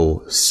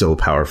so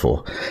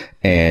powerful.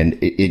 And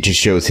it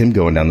just shows him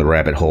going down the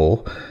rabbit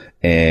hole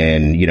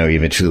and,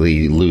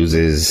 eventually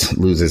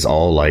loses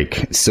all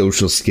like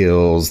social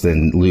skills,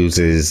 then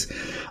loses,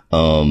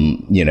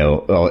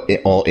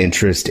 all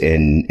interest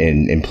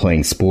in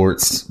playing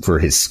sports for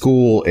his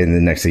school. And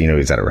the next thing you know,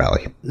 he's at a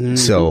rally. Mm-hmm.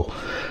 So,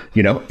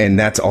 and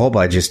that's all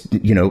by just,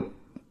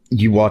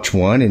 you watch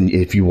one, and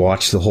if you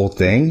watch the whole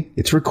thing,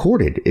 it's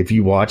recorded. If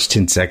you watch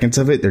 10 seconds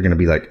of it, they're going to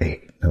be like,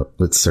 hey, no,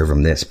 let's serve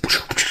them this.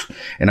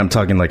 And I'm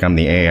talking like I'm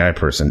the AI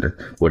person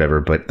or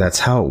whatever, but that's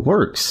how it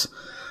works.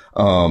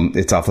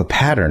 It's off of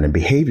pattern and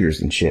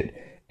behaviors and shit.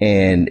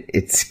 And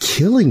it's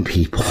killing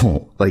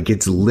people. Like,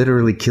 it's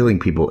literally killing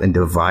people and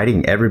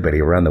dividing everybody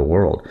around the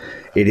world.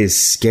 It is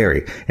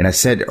scary. And I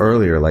said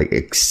earlier, like,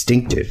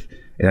 extinctive.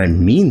 And I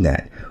mean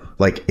that.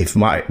 Like, if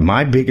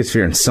my biggest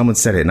fear, and someone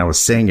said it, and I was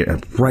saying it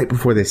right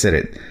before they said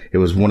it, it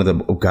was one of the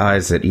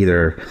guys that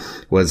either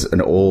was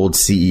an old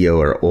CEO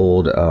or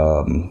old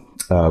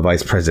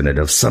vice president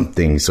of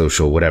something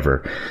social,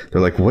 whatever. They're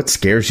like, what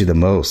scares you the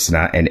most?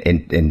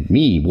 And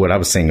me, what I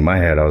was saying in my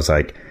head, I was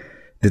like,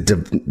 the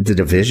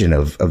division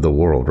of the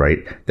world, right?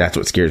 That's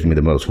what scares me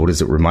the most. What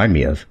does it remind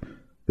me of?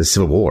 The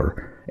Civil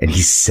War. And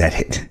he said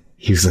it.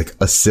 He was like,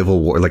 a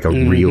civil war, like a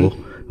real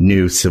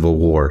new civil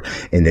war.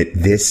 And that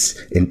this,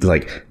 in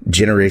like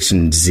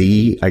Generation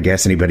Z, I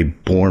guess anybody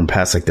born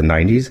past like the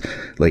 90s,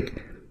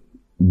 like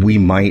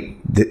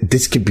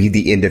this could be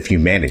the end of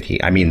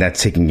humanity. I mean,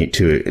 that's taking it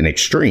to an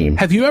extreme.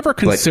 Have you ever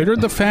considered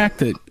the fact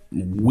that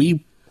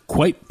we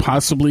quite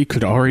possibly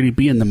could already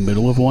be in the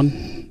middle of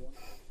one?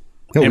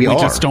 No, we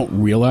just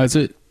don't realize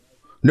it.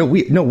 No,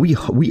 we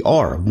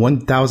are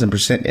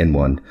 1,000% in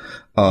one.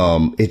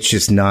 It's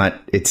just not.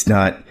 It's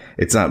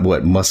It's not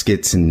what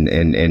muskets and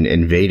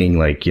invading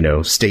like, you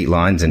know, state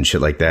lines and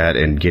shit like that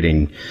and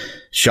getting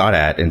shot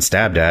at and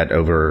stabbed at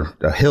over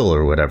a hill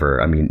or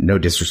whatever. I mean, no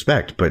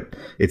disrespect, but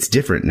it's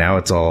different. Now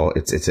it's all,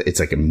 it's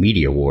like a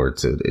media war.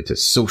 It's a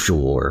social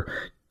war,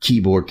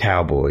 keyboard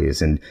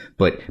cowboys.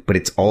 But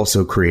it's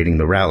also creating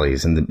the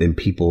rallies and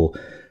people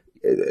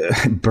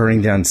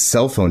burning down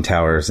cell phone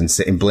towers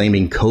and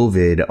blaming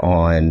COVID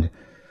on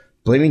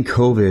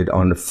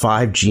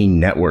 5G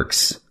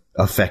networks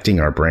affecting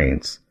our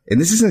brains. And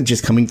this isn't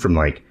just coming from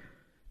like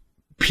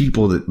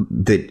people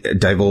that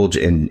divulge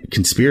in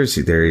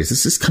conspiracy theories.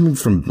 This is coming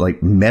from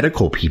like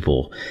medical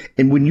people.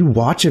 And when you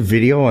watch a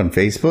video on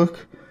Facebook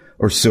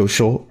or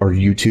social or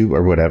YouTube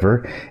or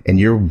whatever,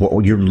 and you're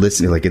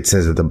listening, like it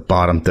says at the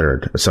bottom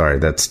third, sorry,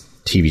 that's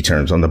TV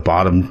terms, on the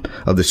bottom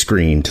of the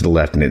screen to the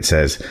left, and it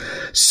says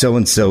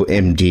so-and-so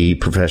MD,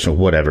 professional,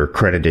 whatever,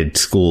 credited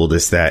school,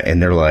 this, that,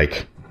 and they're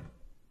like,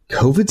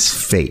 COVID's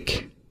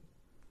fake.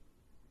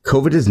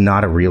 COVID is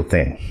not a real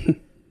thing.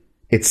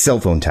 It's cell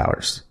phone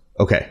towers.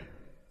 Okay.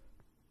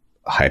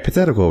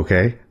 Hypothetical,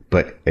 okay?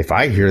 But if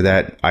I hear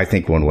that, I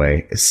think one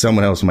way.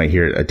 Someone else might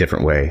hear it a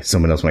different way.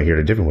 Someone else might hear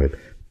it a different way.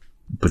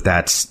 But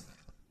that's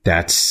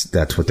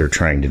what they're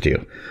trying to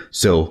do.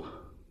 So,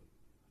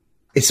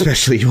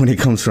 especially when it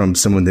comes from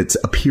someone that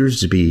appears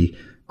to be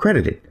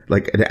credited,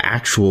 like an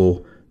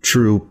actual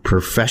true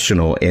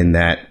professional in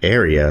that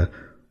area.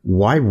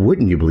 Why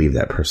wouldn't you believe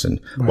that person?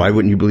 Right. Why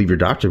wouldn't you believe your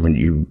doctor when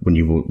you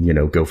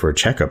go for a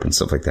checkup and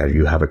stuff like that? Or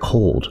you have a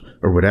cold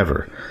or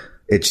whatever.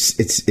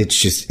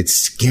 It's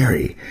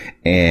scary.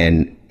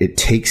 And it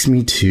takes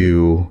me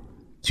to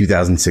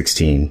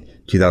 2016,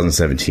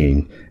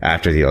 2017,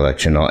 after the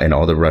election and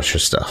all the Russia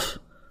stuff.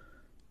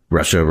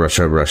 Russia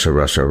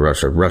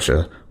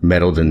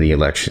meddled in the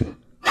election.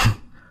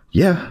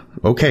 Yeah,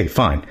 okay,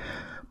 fine.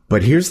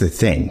 But here's the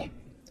thing.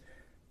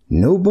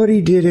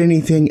 Nobody did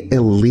anything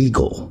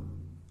illegal.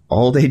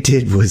 All they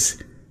did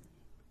was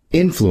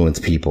influence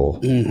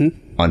people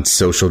on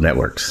social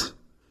networks.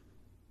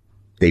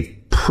 They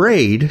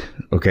preyed,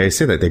 okay, I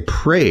say that, they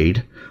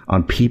preyed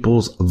on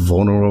people's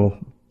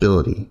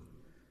vulnerability.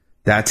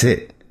 That's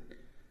it.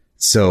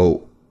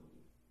 So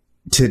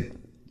to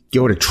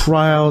go to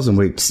trials and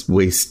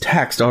waste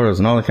tax dollars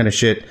and all that kind of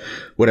shit,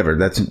 whatever,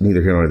 that's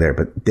neither here nor there.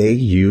 But they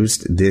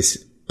used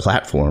this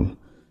platform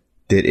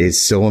that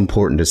is so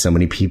important to so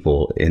many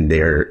people, and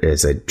there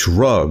is a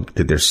drug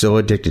that they're so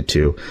addicted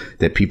to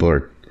that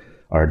people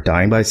are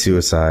dying by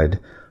suicide,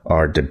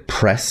 are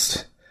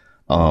depressed,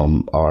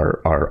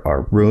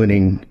 are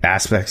ruining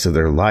aspects of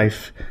their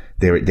life.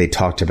 They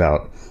talked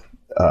about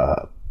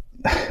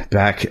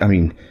back. I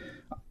mean,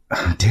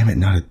 damn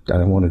it! I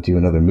don't want to do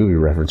another movie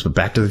reference, but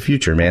Back to the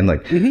Future, man.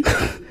 Like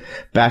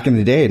back in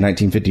the day, in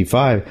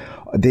 1955.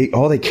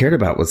 All they cared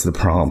about was the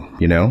prom,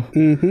 you know?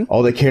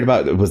 All they cared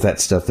about was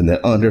that stuff and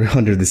the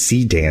under the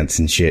sea dance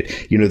and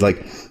shit. You know,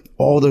 like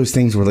all those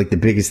things were like the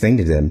biggest thing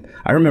to them.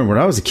 I remember when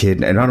I was a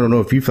kid, and I don't know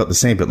if you felt the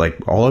same, but like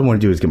all I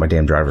want to do is get my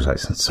damn driver's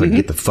license so I can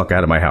get the fuck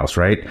out of my house,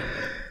 right?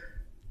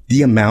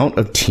 The amount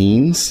of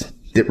teens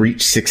that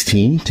reach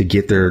 16 to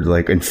get their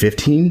like in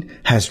 15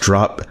 has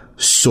dropped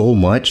so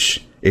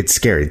much. It's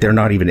scary. They're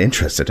not even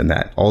interested in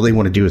that. All they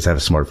want to do is have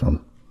a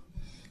smartphone.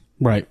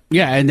 Right.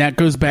 Yeah. And that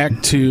goes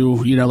back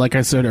to, you know, like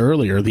I said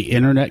earlier, the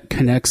internet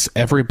connects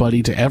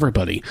everybody to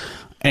everybody.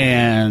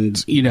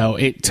 And, you know,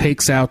 it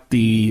takes out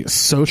the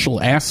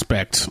social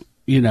aspect,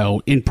 you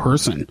know, in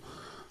person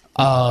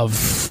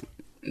of,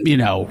 you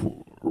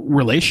know,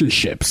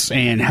 relationships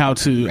and how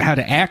to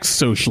act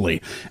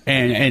socially.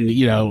 And,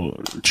 you know,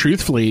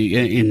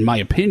 truthfully, in my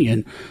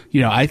opinion,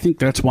 you know, I think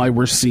that's why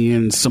we're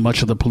seeing so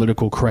much of the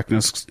political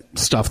correctness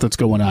stuff that's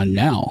going on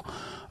now.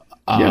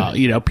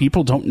 You know,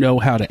 people don't know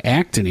how to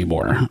act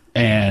anymore,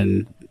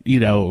 and, you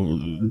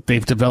know,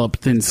 they've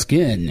developed thin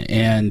skin,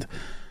 and,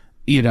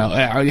 you know,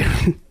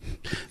 that's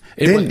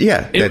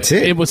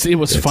it. It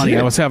was funny.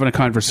 I was having a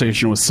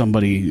conversation with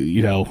somebody,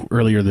 you know,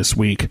 earlier this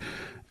week,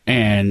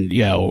 and,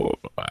 you know,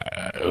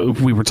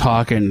 we were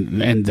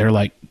talking, and they're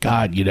like,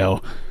 God, you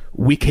know,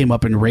 we came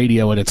up in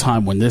radio at a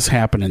time when this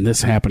happened and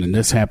this happened and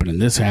this happened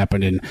and this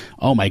happened, and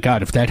oh my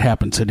God, if that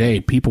happened today,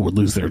 people would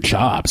lose their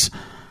jobs.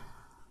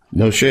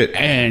 No shit.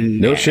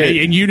 And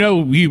you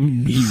know,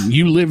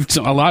 you lived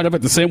a lot of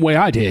it the same way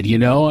I did, you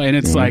know, and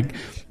it's like,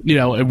 you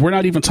know, we're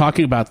not even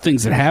talking about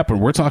things that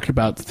happened. We're talking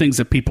about things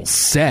that people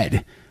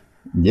said.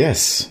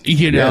 Yes.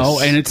 You know,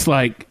 and it's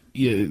like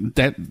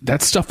that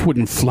stuff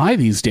wouldn't fly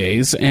these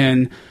days.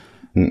 And,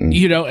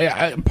 you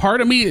know,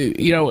 part of me,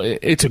 you know,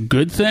 it's a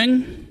good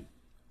thing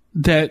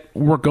that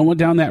we're going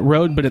down that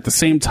road. But at the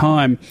same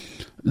time,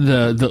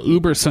 the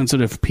uber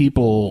sensitive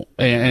people,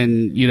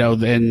 and you know,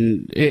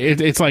 then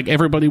it's like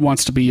everybody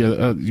wants to be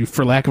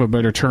for lack of a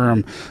better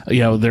term,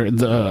 you know, they're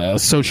the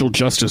social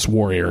justice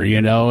warrior.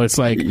 You know, it's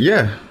like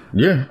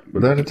Yeah,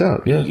 without a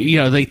doubt. Yeah. You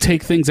know, they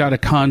take things out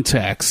of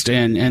context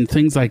and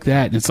things like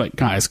that. And it's like,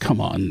 guys,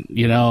 come on,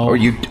 you know.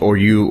 Or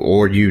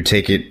you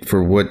take it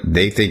for what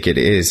they think it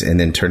is and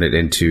then turn it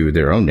into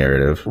their own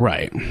narrative.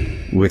 Right.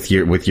 With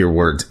your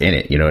words in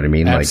it. You know what I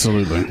mean?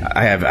 Absolutely. Like,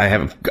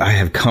 I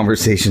have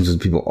conversations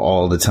with people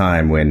all the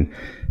time when,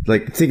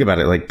 like, think about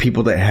it, like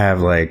people that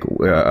have like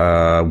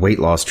weight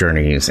loss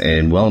journeys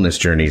and wellness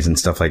journeys and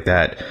stuff like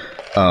that.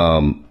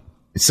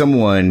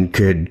 Someone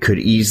could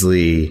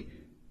easily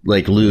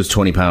like lose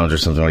 20 pounds or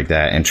something like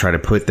that and try to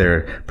put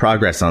their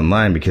progress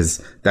online, because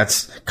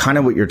that's kind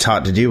of what you're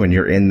taught to do when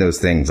you're in those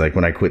things. Like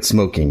when I quit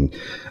smoking,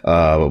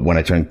 when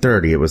I turned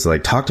 30, it was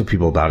like, talk to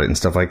people about it and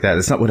stuff like that.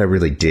 That's not what I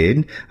really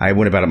did. I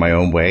went about it my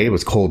own way. It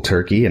was cold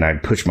turkey, and I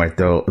pushed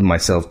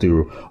myself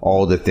through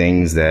all the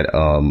things that,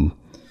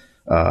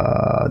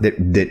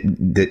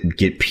 that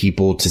get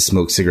people to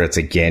smoke cigarettes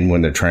again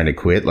when they're trying to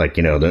quit. Like,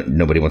 you know,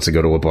 nobody wants to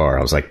go to a bar.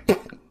 I was like,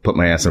 put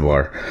my ass in a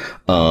bar.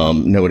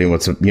 Nobody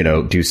wants to, you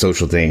know, do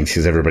social things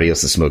because everybody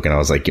else is smoking. I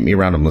was like, get me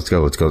around them. Let's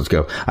go.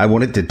 I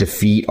wanted to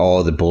defeat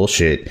all the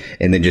bullshit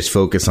and then just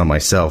focus on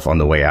myself on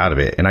the way out of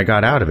it. And I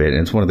got out of it. And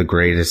it's one of the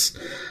greatest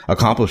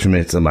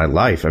accomplishments of my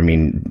life. I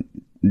mean,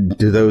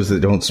 to those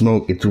that don't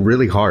smoke, it's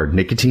really hard.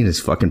 Nicotine is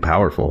fucking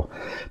powerful,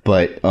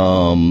 but,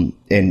 and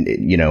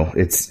you know,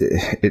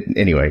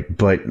 anyway,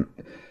 but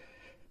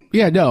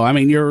yeah, no, I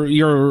mean,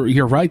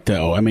 you're right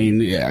though. I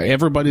mean,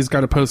 everybody's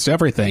got to post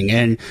everything.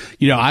 And,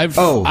 you know, I've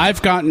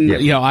gotten,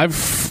 yep. You know,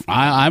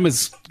 I'm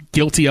as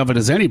guilty of it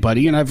as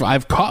anybody, and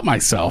I've caught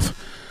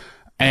myself.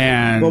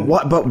 And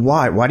but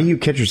why do you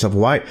catch yourself?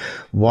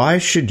 Why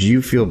should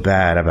you feel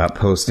bad about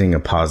posting a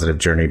positive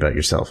journey about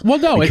yourself? Well,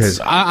 no,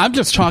 because I'm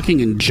just talking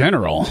in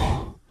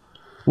general.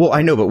 Well,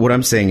 I know, but what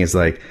I'm saying is,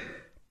 like,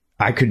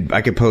 I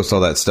could post all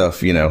that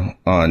stuff, you know,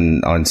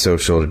 on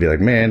social to be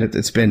like, man,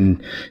 it's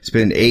been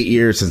 8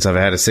 years since I've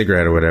had a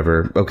cigarette or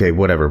whatever. Okay,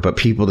 whatever. But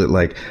people that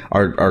like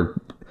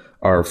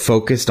are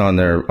focused on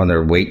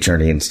their weight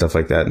journey and stuff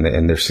like that,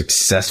 and they're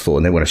successful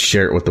and they want to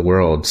share it with the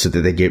world so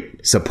that they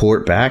get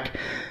support back.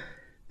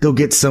 They'll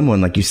get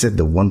someone, like you said,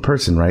 the one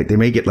person, right? They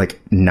may get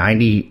like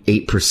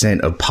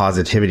 98% of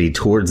positivity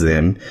towards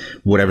them,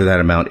 whatever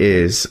that amount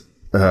is,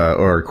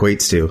 or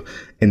equates to.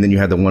 And then you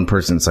have the one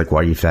person that's like,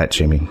 why are you fat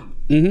shaming?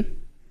 Mm-hmm.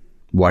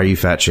 Why are you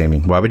fat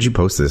shaming? Why would you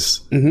post this?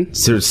 Mm-hmm.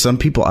 So there's some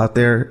people out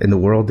there in the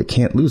world that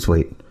can't lose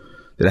weight,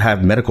 that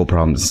have medical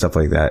problems and stuff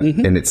like that.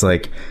 Mm-hmm. And it's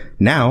like,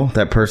 now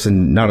that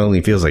person not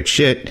only feels like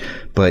shit,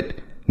 but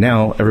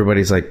now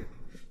everybody's like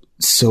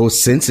so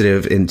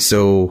sensitive and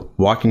so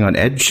walking on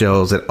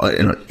eggshells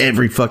in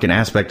every fucking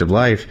aspect of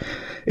life.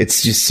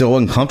 It's just so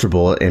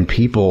uncomfortable, and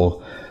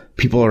people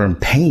are in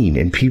pain,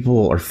 and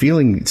people are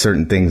feeling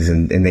certain things,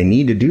 and they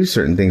need to do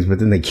certain things, but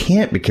then they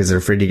can't because they're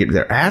afraid to get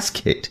their ass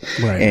kicked.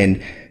 Right.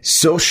 And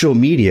social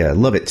media,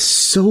 love it.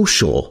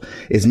 Social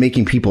is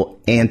making people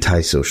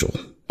antisocial.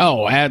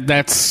 Oh,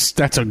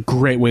 that's a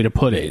great way to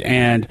put it.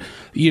 And,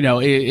 you know,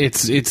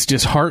 it's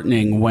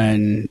disheartening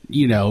when,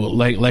 you know,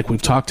 like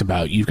we've talked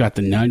about, you've got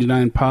the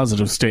 99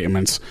 positive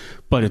statements,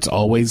 but it's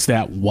always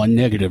that one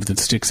negative that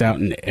sticks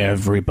out in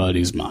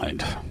everybody's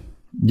mind.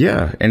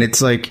 Yeah. And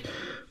it's like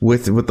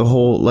with the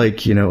whole,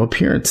 like, you know,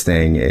 appearance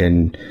thing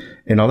and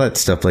all that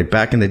stuff. Like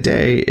back in the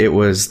day, it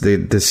was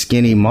the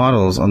skinny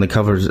models on the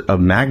covers of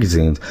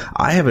magazines.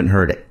 I haven't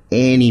heard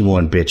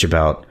anyone bitch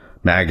about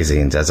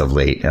magazines as of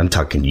late. I'm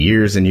talking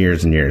years and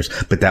years and years,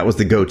 but that was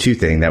the go-to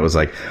thing. That was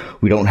like,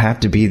 we don't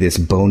have to be this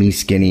bony,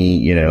 skinny,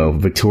 you know,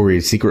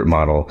 Victoria's Secret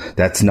model.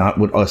 That's not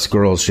what us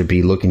girls should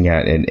be looking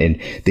at.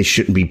 And they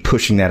shouldn't be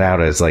pushing that out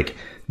as like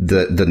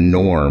the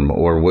norm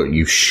or what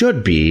you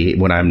should be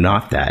when I'm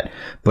not that.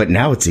 But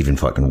now it's even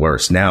fucking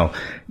worse. Now,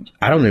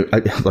 I don't know,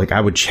 I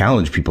would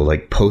challenge people,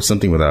 like, post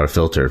something without a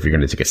filter if you're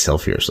going to take a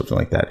selfie or something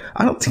like that.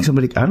 I don't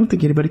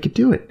think anybody could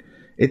do it.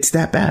 It's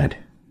that bad.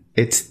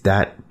 It's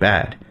that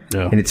bad.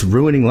 Yeah. And it's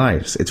ruining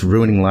lives.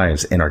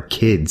 And our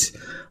kids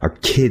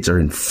are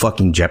in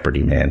fucking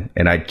jeopardy, man.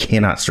 And I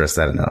cannot stress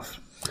that enough.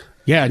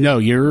 Yeah, no,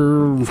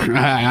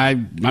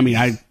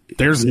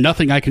 there's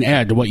nothing I can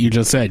add to what you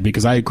just said,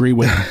 because I agree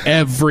with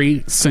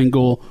every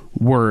single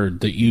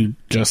word that you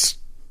just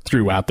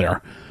threw out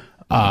there.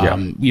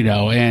 You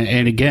know,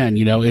 and again,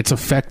 you know, it's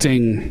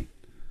affecting,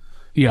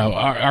 you know,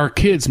 our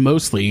kids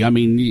mostly. I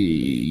mean,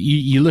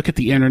 you look at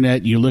the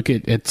internet, you look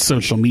at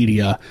social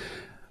media,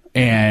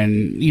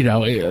 and, you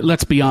know,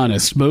 let's be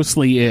honest,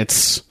 mostly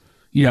it's,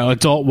 you know,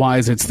 adult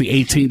wise, it's the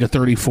 18 to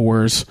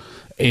 34s.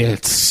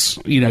 It's,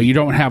 you know, you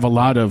don't have a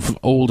lot of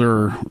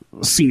older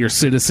senior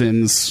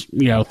citizens,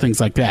 you know, things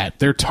like that.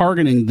 They're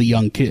targeting the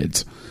young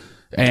kids.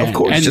 And, of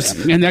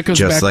course. And that goes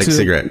just back like to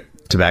cigarette.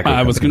 Tobacco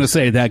I was going to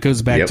say that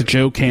goes back to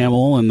Joe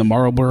Camel and the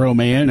Marlboro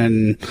Man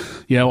and,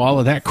 you know, all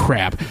of that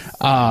crap.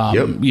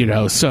 You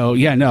know, so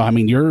yeah, no, I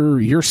mean,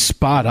 you're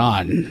spot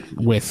on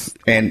with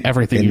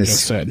everything you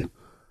just said.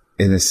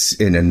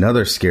 In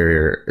another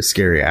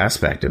scary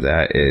aspect of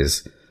that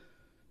is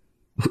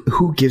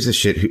who gives a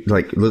shit?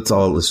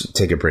 Let's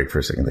take a break for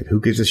a second. Like, who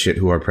gives a shit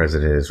who our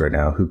president is right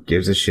now? Who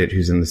gives a shit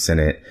who's in the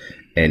Senate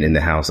and in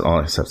the House?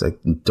 All that stuff. Like,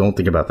 don't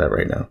think about that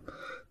right now.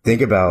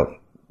 Think about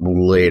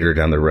later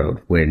down the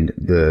road when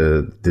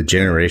the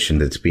generation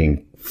that's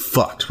being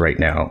fucked right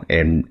now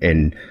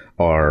and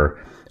are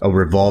a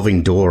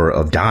revolving door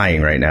of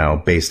dying right now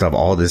based off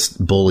all this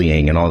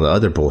bullying and all the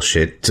other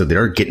bullshit. So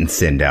they're getting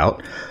thinned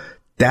out.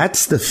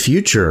 That's the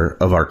future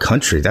of our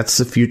country. That's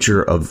the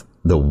future of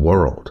the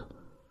world.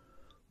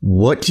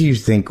 What do you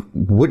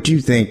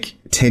think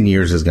 10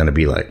 years is going to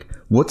be like?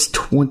 What's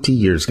 20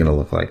 years going to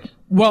look like?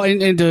 Well,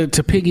 and to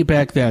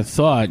piggyback that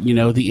thought,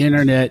 the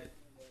internet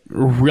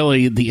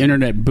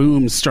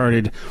boom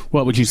started,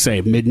 what would you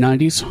say,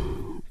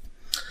 mid-90s?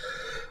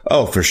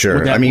 Oh, for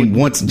sure.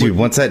 Once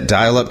that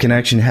dial-up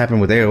connection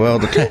happened with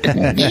AOL,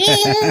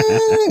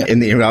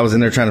 I was in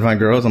there trying to find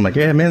girls. I'm like,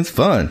 yeah, man, it's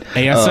fun.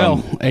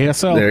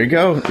 ASL. There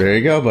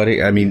you go,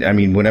 buddy. I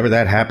mean, whenever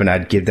that happened,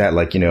 I'd give that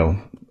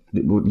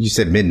you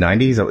said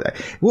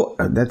mid-90s. Well,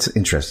 that's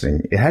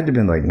interesting. It had to have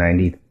been like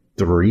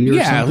 93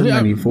 or something,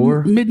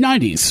 94?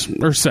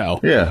 Mid-90s or so.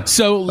 Yeah.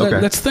 So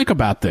let's think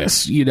about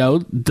this.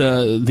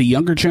 The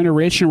younger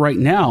generation right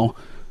now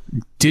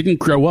didn't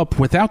grow up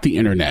without the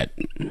internet.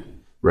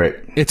 Right.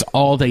 It's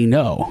all they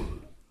know.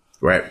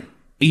 Right.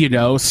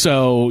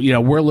 So,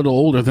 we're a little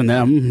older than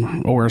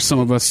them, or some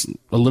of us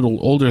a little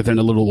older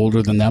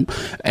than them.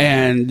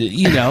 And,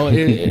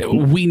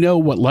 we know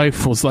what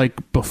life was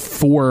like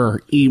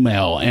before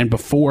email and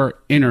before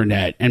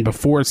internet and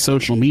before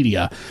social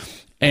media.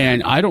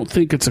 And I don't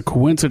think it's a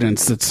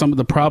coincidence that some of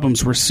the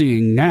problems we're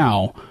seeing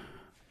now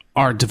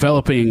are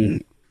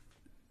developing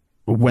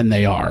when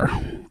they are.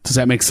 Does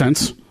that make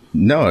sense?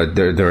 No,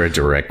 they're a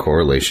direct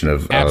correlation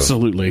of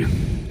absolutely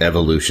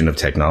evolution of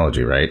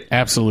technology, right?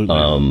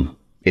 Absolutely.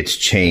 It's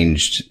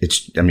changed.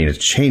 It's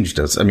changed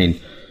us. I mean,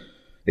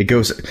 it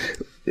goes.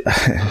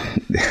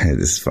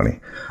 This is funny.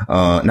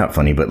 Not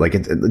funny, but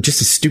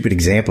just a stupid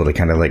example to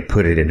kind of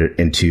put it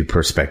into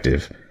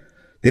perspective.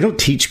 They don't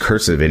teach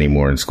cursive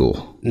anymore in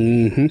school.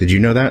 Mm-hmm. Did you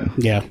know that?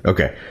 Yeah.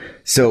 Okay.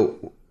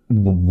 So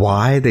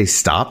why they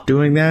stopped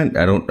doing that?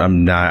 I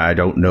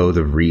don't know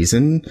the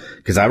reason,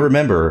 because I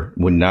remember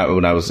when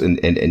I was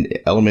in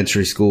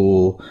elementary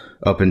school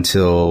up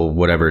until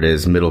whatever it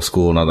is, middle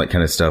school and all that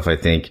kind of stuff. I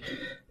think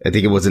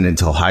it wasn't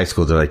until high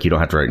school they're like, you don't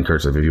have to write in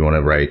cursive. If you want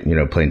to write,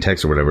 plain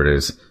text or whatever it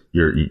is,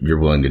 you're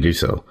willing to do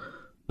so.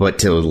 But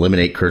to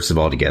eliminate cursive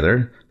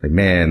altogether,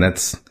 man,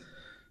 that's,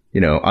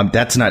 I'm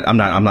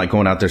not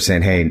going out there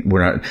saying, hey,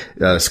 we're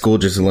not, school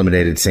just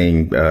eliminated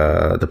saying,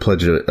 the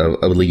Pledge of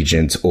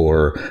Allegiance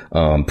or,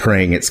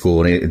 praying at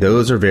school. And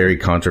those are very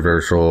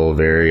controversial,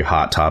 very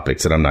hot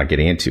topics that I'm not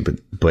getting into,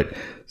 but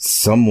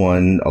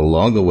someone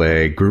along the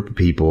way, group of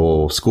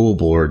people, school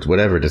boards,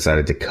 whatever,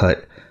 decided to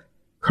cut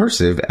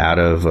cursive out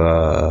of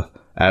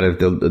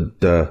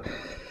the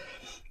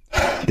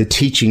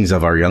teachings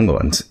of our young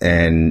ones.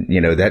 And,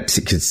 I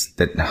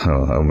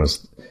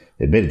almost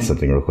admitted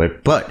something real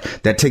quick, but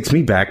that takes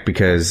me back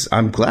because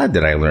I'm glad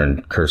that I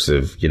learned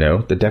cursive.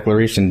 The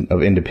Declaration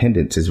of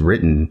Independence is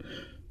written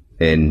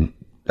in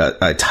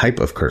a type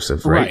of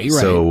cursive, right?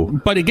 So,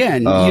 but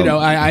again,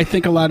 I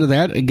think a lot of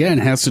that again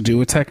has to do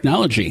with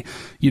technology.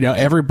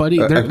 Everybody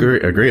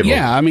agreeable.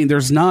 Yeah,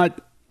 there's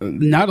not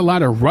a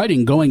lot of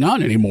writing going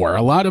on anymore.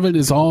 A lot of it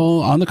is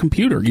all on the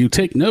computer. You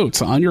take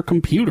notes on your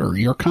computer.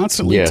 You're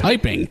constantly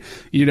typing.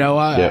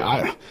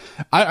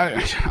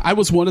 I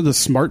was one of the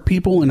smart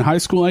people in high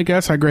school, I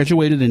guess. I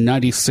graduated in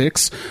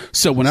 96.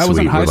 So when I was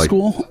in high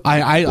school,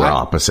 we're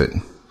opposite.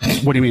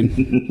 What do you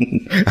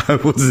mean?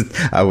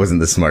 I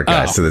wasn't the smart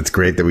guy, so that's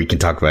great that we can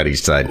talk about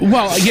each side.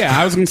 Well, yeah,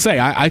 I was going to say,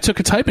 I took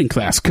a typing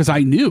class because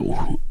I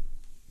knew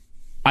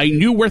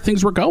where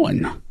things were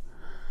going.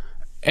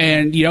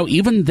 And,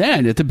 even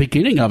then at the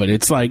beginning of it,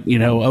 it's like,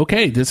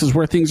 okay, this is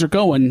where things are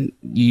going.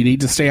 You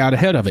need to stay out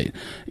ahead of it.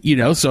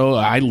 So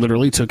I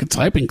literally took a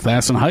typing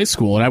class in high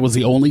school and I was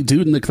the only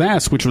dude in the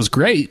class, which was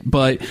great.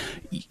 But,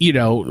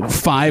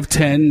 5,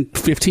 10,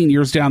 15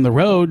 years down the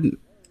road,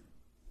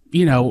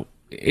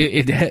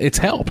 it's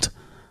helped.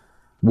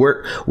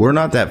 We're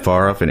not that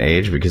far off in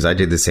age because I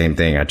did the same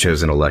thing. I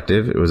chose an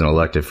elective. It was an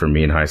elective for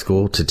me in high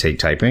school to take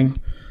typing.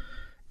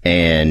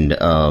 And,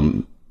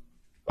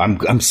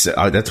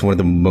 that's one of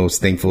the most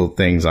thankful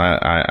things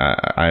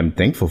I'm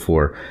thankful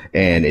for.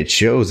 And it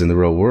shows in the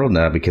real world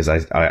now because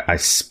I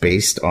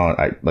spaced on,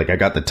 I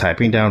got the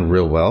typing down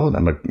real well and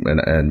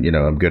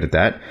I'm good at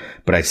that,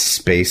 but I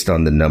spaced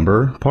on the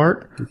number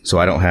part. So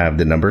I don't have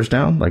the numbers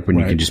down. Like when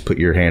you can just put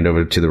your hand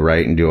over to the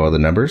right and do all the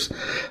numbers.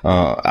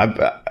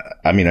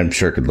 I'm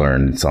sure I could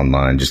learn. It's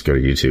online. Just go to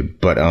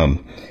YouTube.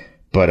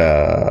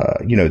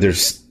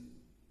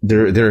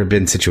 There have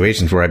been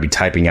situations where I'd be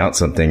typing out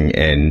something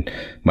and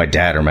my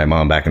dad or my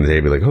mom back in the day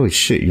would be like, holy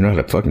shit, you know how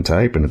to fucking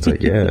type? And it's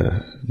like,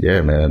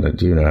 yeah, man, I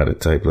do know how to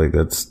type.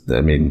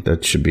 That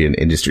should be an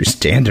industry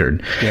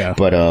standard. Yeah.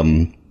 But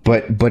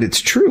But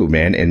it's true,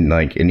 man. And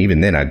like, and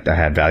even then I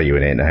had value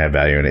in it, and I have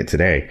value in it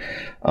today.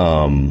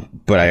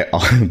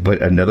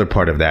 But another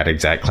part of that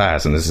exact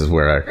class, and this is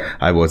where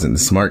I wasn't the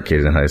smart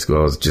kid in high school.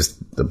 I was just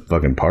the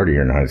fucking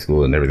partier in high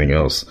school, and everything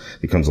else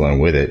that comes along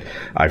with it.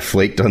 I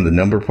flaked on the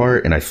number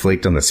part, and I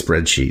flaked on the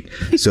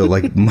spreadsheet. So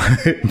like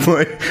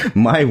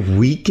my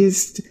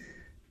weakest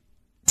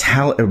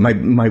talent,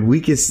 my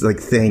weakest like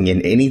thing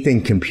in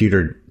anything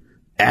computer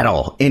at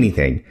all,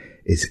 anything,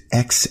 is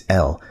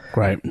Excel.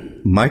 Right.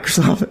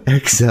 Microsoft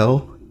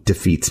Excel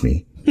defeats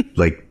me.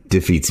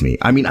 Defeats me.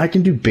 I mean, I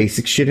can do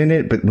basic shit in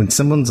it, but when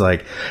someone's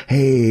like,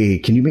 "Hey,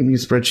 can you make me a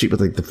spreadsheet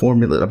with like the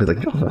formula?" I'll be like,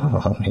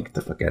 "Oh, get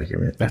the fuck out of here,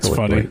 man." That's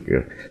funny.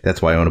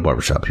 That's why I own a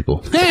barbershop, people.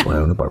 That's why I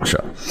own a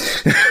barbershop.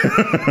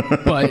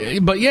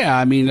 but yeah,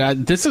 I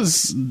mean, this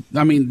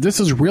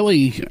is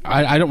really,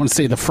 I don't want to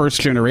say the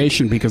first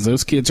generation, because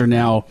those kids are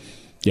now,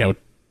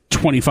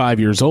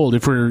 25 years old.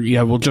 If we're,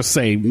 we'll just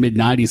say mid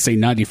 90s, say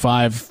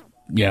 95.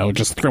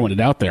 Just throwing it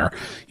out there.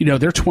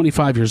 They're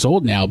 25 years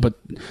old now, but,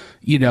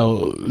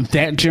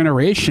 that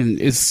generation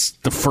is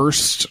the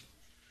first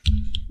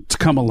to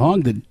come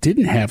along that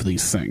didn't have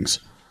these things.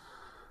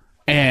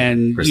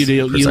 And,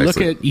 you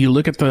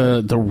look at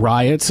the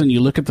riots, and you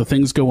look at the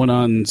things going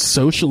on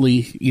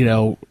socially,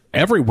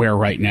 everywhere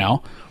right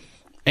now.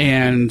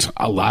 And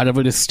a lot of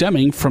it is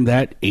stemming from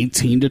that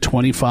 18 to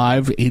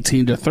 25,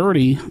 18 to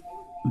 30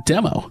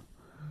 demo.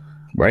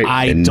 Right.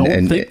 I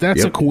don't think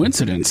that's a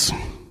coincidence.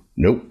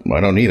 Nope, I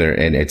don't either,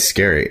 and it's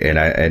scary.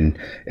 And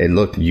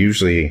look,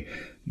 usually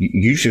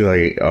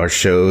our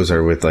shows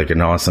are with like an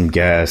awesome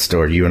guest,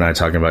 or you and I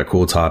talking about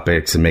cool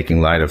topics and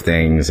making light of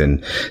things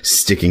and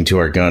sticking to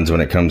our guns when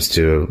it comes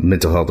to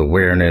mental health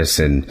awareness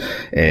and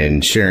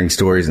sharing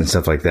stories and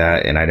stuff like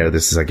that. And I know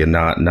this is like a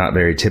not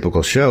very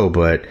typical show,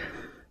 but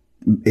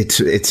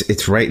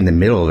it's right in the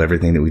middle of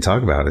everything that we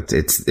talk about.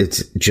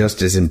 It's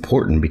just as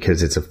important,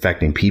 because it's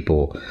affecting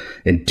people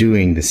and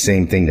doing the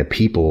same thing to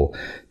people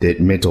that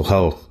mental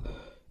health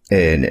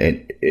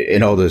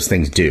and all those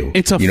things do.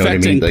 It's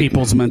affecting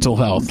people's mental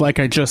health, like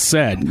I just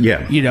said.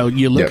 Yeah.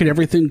 You look at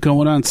everything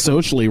going on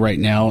socially right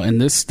now, and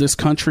this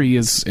country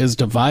is as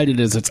divided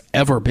as it's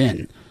ever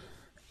been.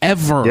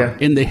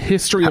 In the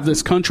history of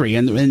this country.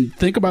 And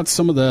think about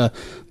some of the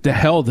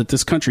hell that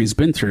this country's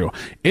been through.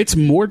 It's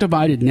more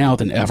divided now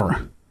than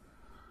ever.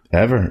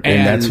 And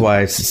that's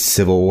why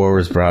Civil War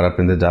was brought up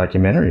in the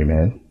documentary,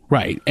 man.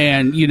 Right.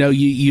 And,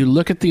 you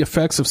look at the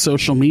effects of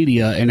social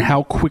media and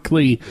how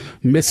quickly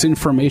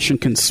misinformation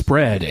can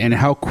spread, and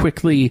how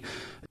quickly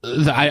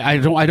I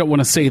don't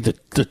want to say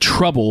the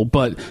trouble,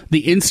 but the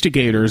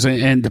instigators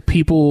and the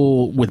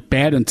people with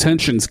bad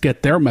intentions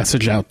get their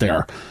message out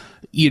there.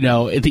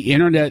 The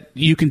internet,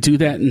 you can do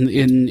that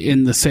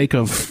in the sake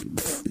of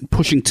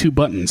pushing two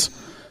buttons,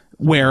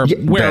 where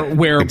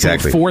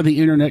exactly. Before the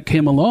internet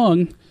came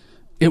along,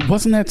 it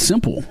wasn't that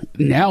simple.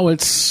 Now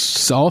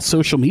it's all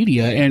social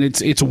media, and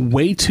it's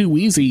way too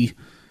easy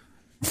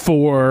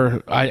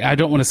for, I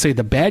don't want to say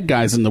the bad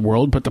guys in the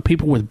world, but the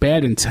people with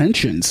bad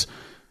intentions.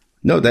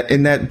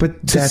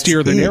 To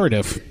steer the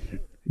narrative.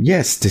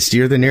 Yes, to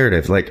steer the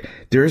narrative. Like,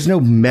 there is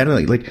no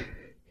meddling. Like,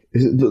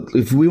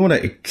 if we want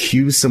to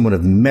accuse someone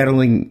of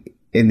meddling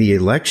in the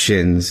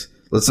elections,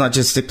 let's not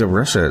just stick to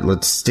Russia.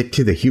 Let's stick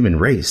to the human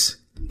race.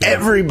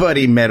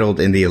 Everybody meddled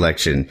in the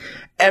election.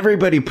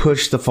 Everybody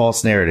pushed the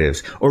false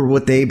narratives, or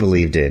what they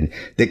believed in,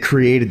 that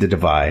created the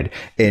divide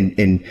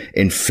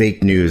and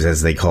fake news,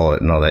 as they call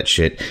it, and all that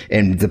shit,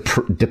 and the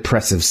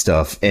depressive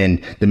stuff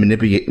and the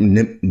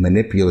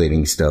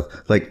manipulating stuff.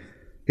 Like,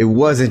 it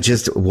wasn't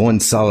just one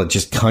solid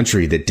just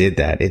country that did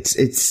that. It's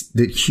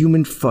the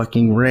human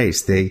fucking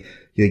race. They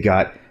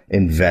got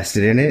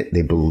invested in it.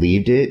 They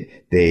believed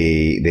it.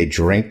 They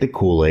drank the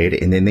Kool-Aid,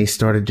 and then they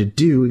started to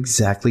do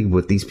exactly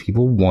what these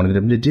people wanted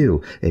them to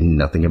do, and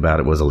nothing about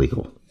it was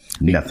illegal.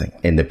 Nothing.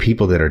 And the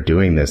people that are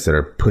doing this, that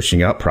are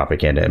pushing out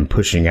propaganda and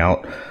pushing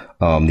out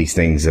these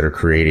things that are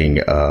creating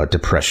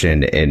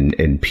depression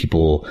and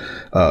people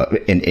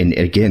and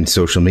again,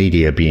 social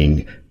media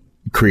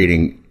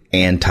creating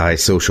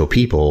anti-social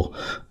people.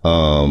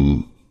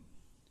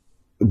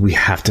 We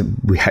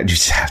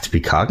just have to be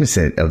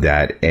cognizant of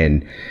that.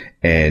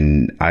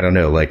 And I don't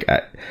know, like,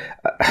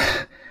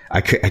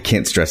 I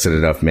can't stress it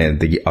enough, man.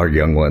 Our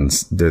young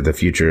ones, they're the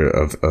future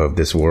of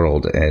this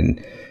world.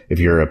 And if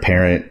you're a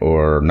parent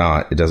or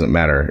not, it doesn't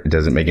matter. It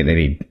doesn't make it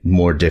any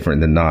more different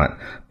than not.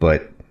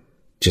 But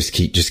just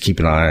keep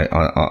an eye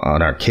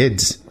on our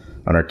kids,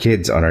 on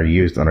our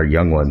youth, on our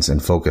young ones,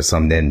 and focus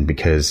on them.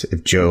 Because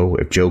if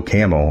Joe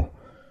Camel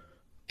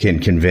can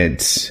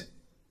convince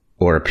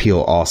or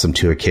appeal awesome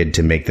to a kid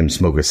to make them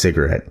smoke a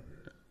cigarette,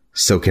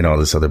 so can all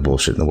this other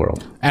bullshit in the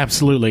world.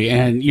 Absolutely.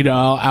 And,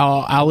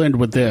 I'll end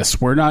with this.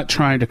 We're not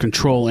trying to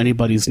control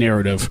anybody's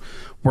narrative.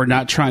 We're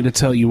not trying to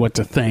tell you what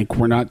to think.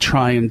 We're not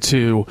trying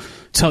to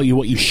tell you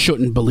what you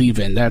shouldn't believe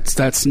in.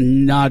 That's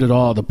not at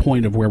all the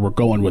point of where we're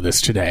going with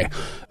this today.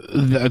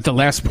 The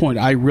last point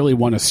I really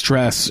want to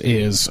stress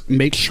is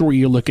make sure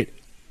you look at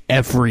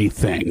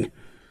everything,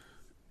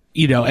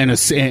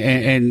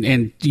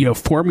 and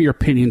form your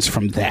opinions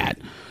from that.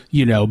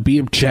 be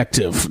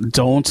objective.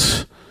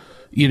 Don't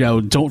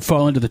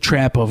fall into the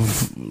trap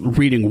of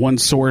reading one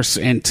source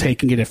and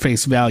taking it at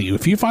face value.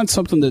 If you find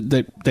something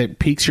that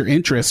piques your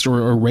interest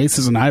or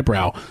raises an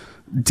eyebrow,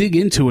 dig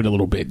into it a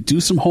little bit, do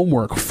some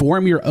homework,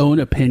 form your own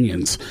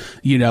opinions.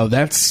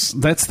 That's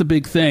the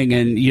big thing.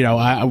 And,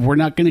 we're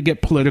not going to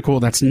get political.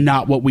 That's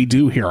not what we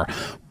do here.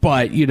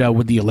 But,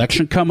 with the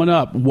election coming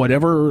up,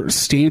 whatever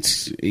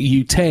stance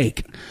you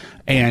take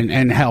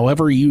and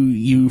however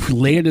you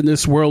land in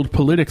this world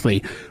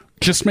politically,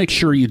 just make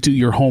sure you do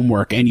your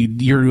homework and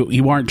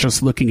you aren't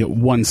just looking at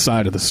one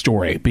side of the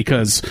story,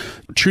 because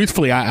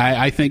truthfully,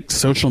 I think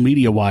social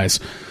media wise,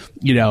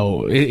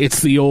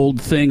 it's the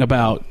old thing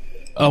about,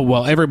 oh,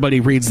 well, everybody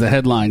reads the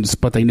headlines,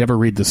 but they never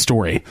read the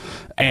story.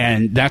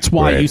 And that's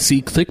why you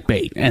see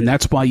clickbait, and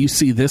that's why you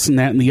see this and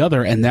that and the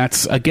other. And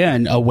that's,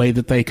 again, a way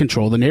that they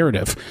control the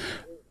narrative.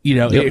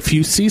 If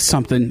you see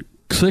something,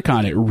 click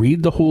on it,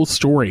 read the whole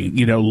story,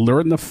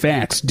 learn the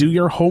facts, do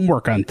your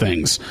homework on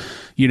things.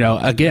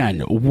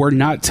 Again, we're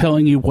not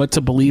telling you what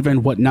to believe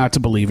in, what not to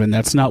believe in.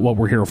 That's not what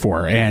we're here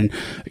for. And,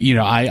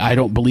 I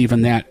don't believe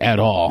in that at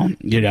all.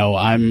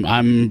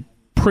 I'm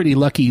pretty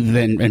lucky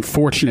and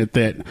fortunate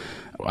that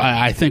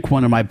I think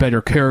one of my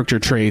better character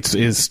traits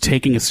is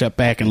taking a step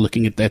back and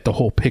looking at the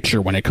whole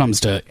picture when it comes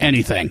to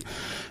anything.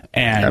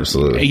 And,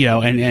 absolutely.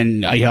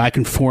 And I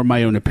can form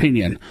my own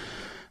opinion.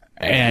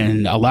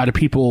 And a lot of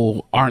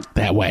people aren't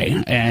that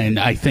way. And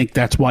I think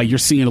that's why you're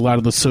seeing a lot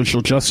of the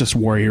social justice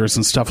warriors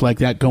and stuff like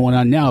that going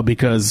on now,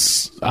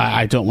 because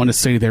I don't want to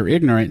say they're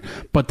ignorant,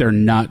 but they're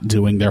not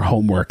doing their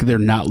homework. They're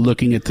not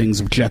looking at things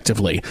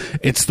objectively.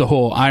 It's the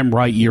whole, I'm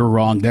right, you're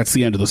wrong. That's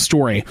the end of the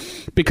story.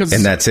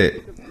 And that's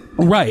it.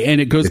 Right. And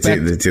it goes back.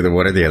 It's either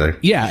one or the other.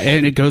 Yeah.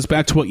 And it goes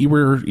back to what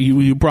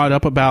you brought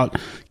up about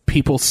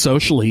people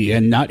socially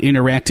and not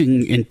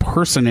interacting in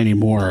person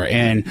anymore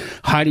and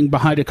hiding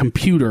behind a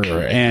computer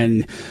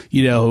and,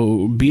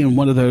 being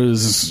one of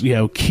those,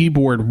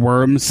 keyboard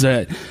worms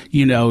that,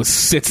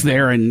 sits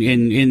there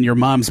in your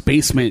mom's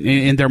basement,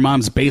 in their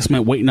mom's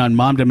basement, waiting on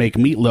mom to make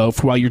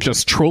meatloaf while you're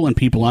just trolling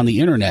people on the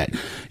internet,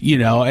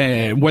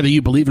 whether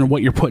you believe in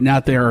what you're putting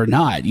out there or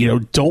not.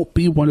 Don't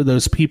be one of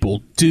those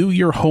people. Do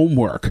your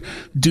homework.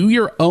 Do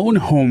your own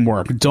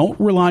homework. Don't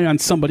rely on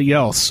somebody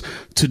else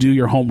to do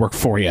your homework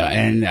for you.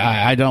 And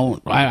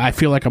I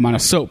feel like I'm on a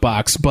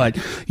soapbox, but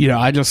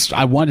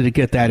I wanted to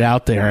get that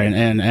out there,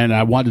 and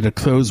I wanted to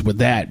close with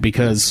that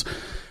because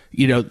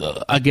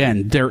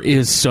again, there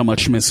is so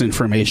much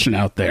misinformation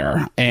out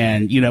there,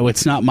 and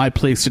it's not my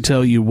place to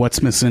tell you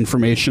what's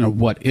misinformation and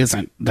what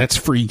isn't. That's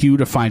for you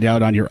to find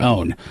out on your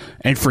own,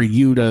 and for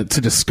you to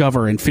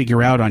discover and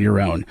figure out on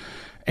your own.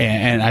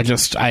 And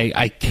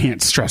I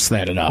can't stress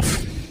that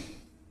enough.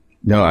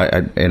 No, I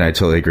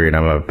totally agree, and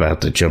I'm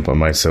about to jump on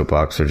my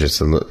soapbox for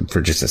just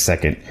a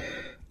second.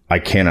 I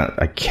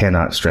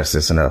cannot stress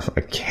this enough.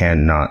 I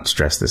cannot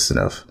stress this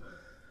enough.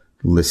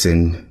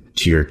 Listen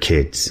to your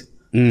kids.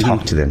 Mm-hmm.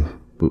 Talk to them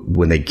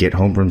when they get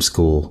home from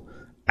school.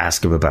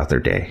 Ask them about their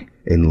day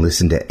and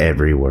listen to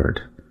every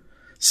word.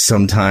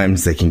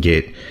 Sometimes they can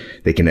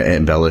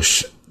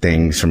embellish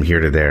things from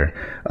here to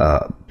there,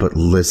 but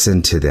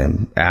listen to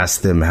them.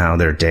 Ask them how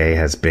their day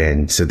has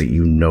been so that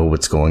you know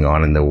what's going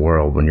on in the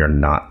world when you're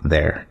not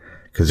there,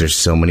 because there's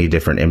so many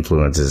different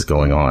influences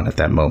going on at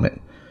that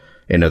moment,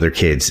 and other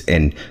kids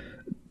and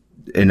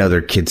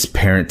other kids'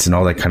 parents and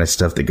all that kind of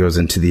stuff that goes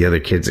into the other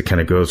kids. It kind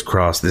of goes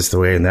across this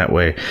way and that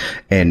way,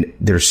 and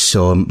their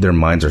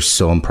minds are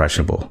so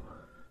impressionable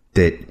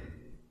that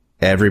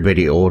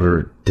everybody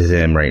older to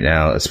them right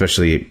now,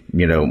 especially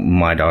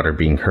my daughter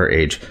being her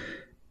age,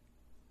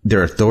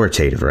 they're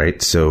authoritative,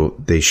 right? So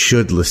they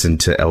should listen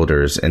to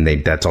elders, and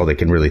that's all they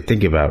can really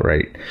think about,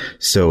 right?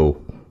 So,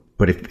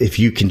 but if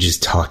you can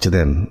just talk to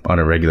them on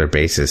a regular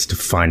basis to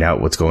find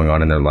out what's going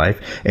on in their life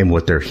and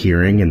what they're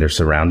hearing in their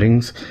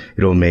surroundings,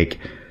 it'll make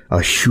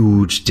a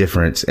huge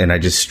difference. And I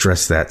just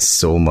stress that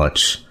so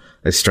much.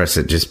 I stress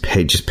it. Just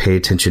pay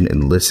attention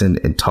and listen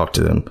and talk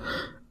to them.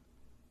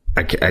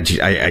 I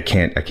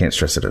can't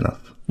stress it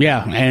enough.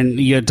 Yeah, and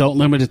you don't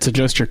limit it to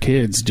just your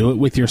kids. Do it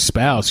with your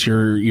spouse,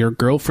 your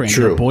girlfriend,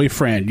 True. Your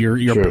boyfriend, your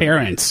True.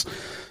 Parents.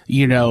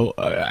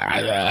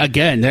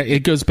 Again,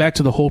 it goes back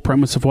to the whole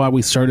premise of why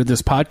we started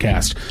this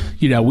podcast.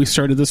 We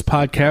started this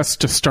podcast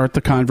to start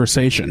the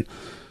conversation.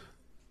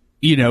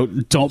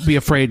 Don't be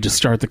afraid to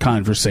start the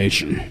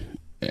conversation.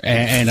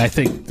 And I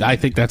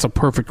think that's a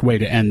perfect way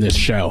to end this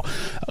show.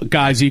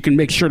 Guys, you can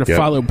make sure to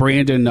follow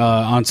Brandon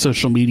on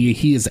social media.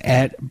 He is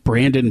at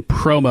Brandon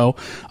Promo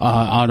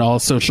on all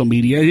social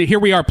media. Here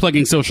we are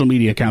plugging social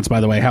media accounts,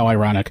 by the way. How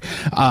ironic.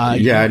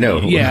 Yeah, I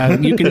know. Yeah,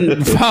 you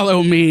can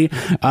follow me.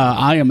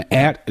 I am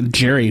at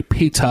Jerry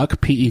Petuck,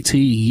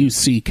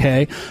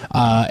 Petuck,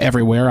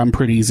 everywhere. I'm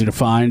pretty easy to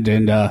find.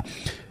 And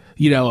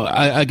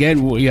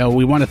again,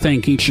 we want to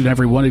thank each and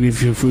every one of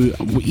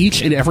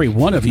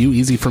you,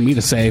 easy for me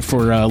to say,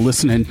 for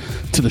listening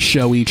to the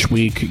show each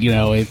week.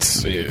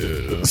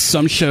 It's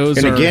some shows.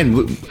 And again,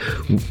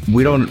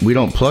 we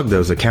don't plug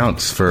those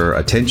accounts for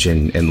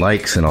attention and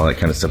likes and all that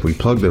kind of stuff. We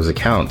plug those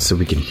accounts so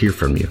we can hear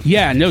from you.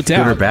 Yeah, no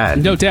doubt. Good or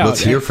bad. No doubt.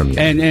 Let's hear from you.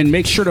 And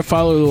make sure to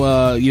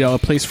follow, A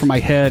Place for My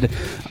Head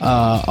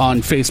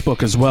on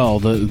Facebook as well,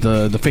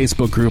 the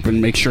Facebook group,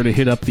 and make sure to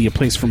hit up the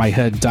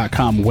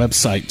aplaceformyhead.com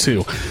website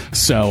too.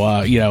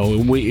 So,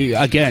 we,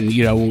 again,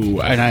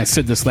 and I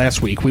said this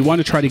last week, we want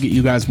to try to get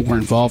you guys more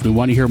involved. We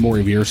want to hear more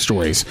of your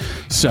stories.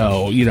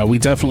 So, we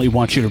definitely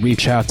want you to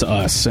reach out to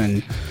us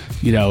and,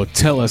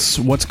 tell us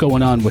what's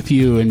going on with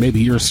you, and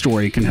maybe your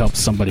story can help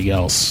somebody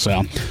else.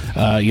 So,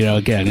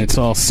 again, it's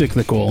all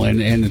cyclical,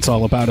 and it's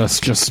all about us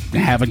just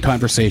having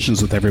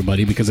conversations with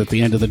everybody, because at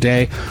the end of the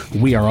day,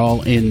 we are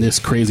all in this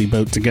crazy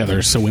boat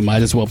together, so we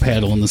might as well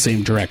paddle in the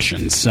same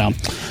direction. So,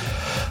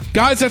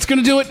 guys, that's going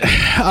to do it.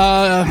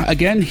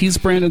 Again, he's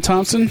Brandon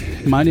Thompson.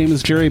 My name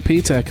is Jerry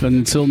Petek.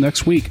 Until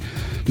next week,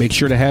 make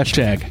sure to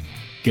hashtag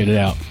get it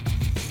out.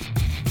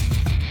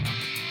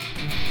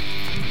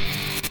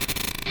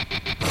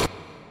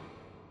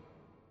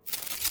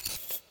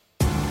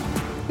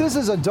 This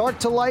is A Dark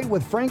to Light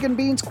with Frank and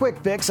Beans Quick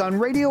Fix on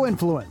Radio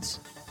Influence.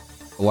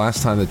 The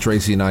last time that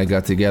Tracy and I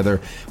got together,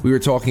 we were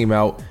talking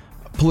about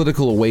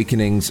political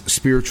awakenings,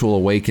 spiritual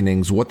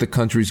awakenings, what the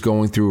country's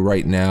going through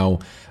right now,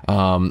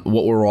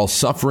 what we're all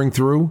suffering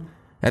through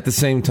at the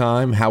same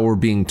time, how we're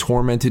being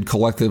tormented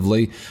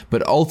collectively.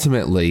 But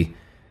ultimately,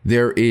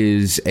 there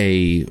is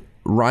a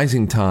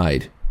rising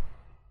tide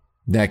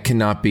that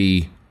cannot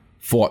be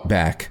fought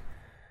back.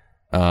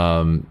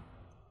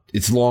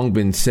 It's long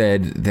been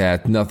said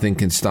that nothing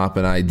can stop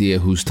an idea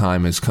whose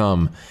time has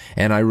come,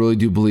 and I really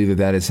do believe that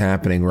that is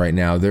happening right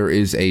now. There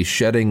is a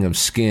shedding of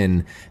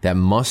skin that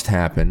must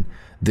happen.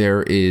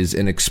 There is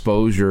an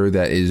exposure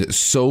that is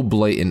so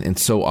blatant and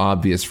so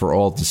obvious for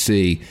all to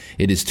see.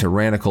 It is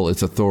tyrannical,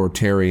 it's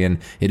authoritarian,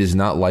 it is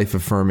not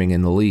life-affirming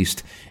in the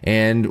least.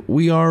 And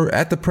we are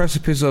at the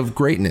precipice of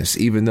greatness,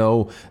 even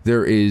though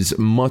there is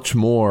much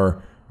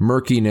more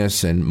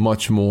murkiness and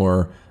much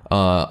more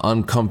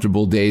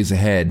uncomfortable days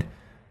ahead.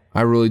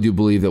 I really do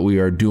believe that we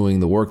are doing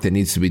the work that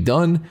needs to be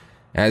done,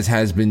 as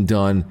has been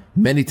done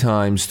many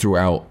times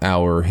throughout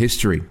our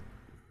history.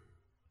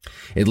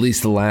 At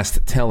least the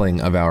last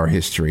telling of our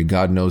history.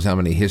 God knows how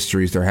many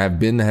histories there have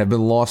been that have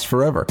been lost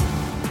forever.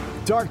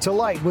 Dark to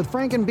Light with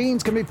Frank and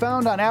Beans can be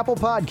found on Apple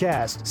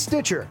Podcasts,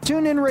 Stitcher,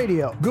 TuneIn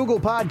Radio, Google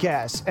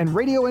Podcasts, and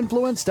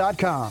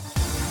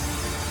RadioInfluence.com.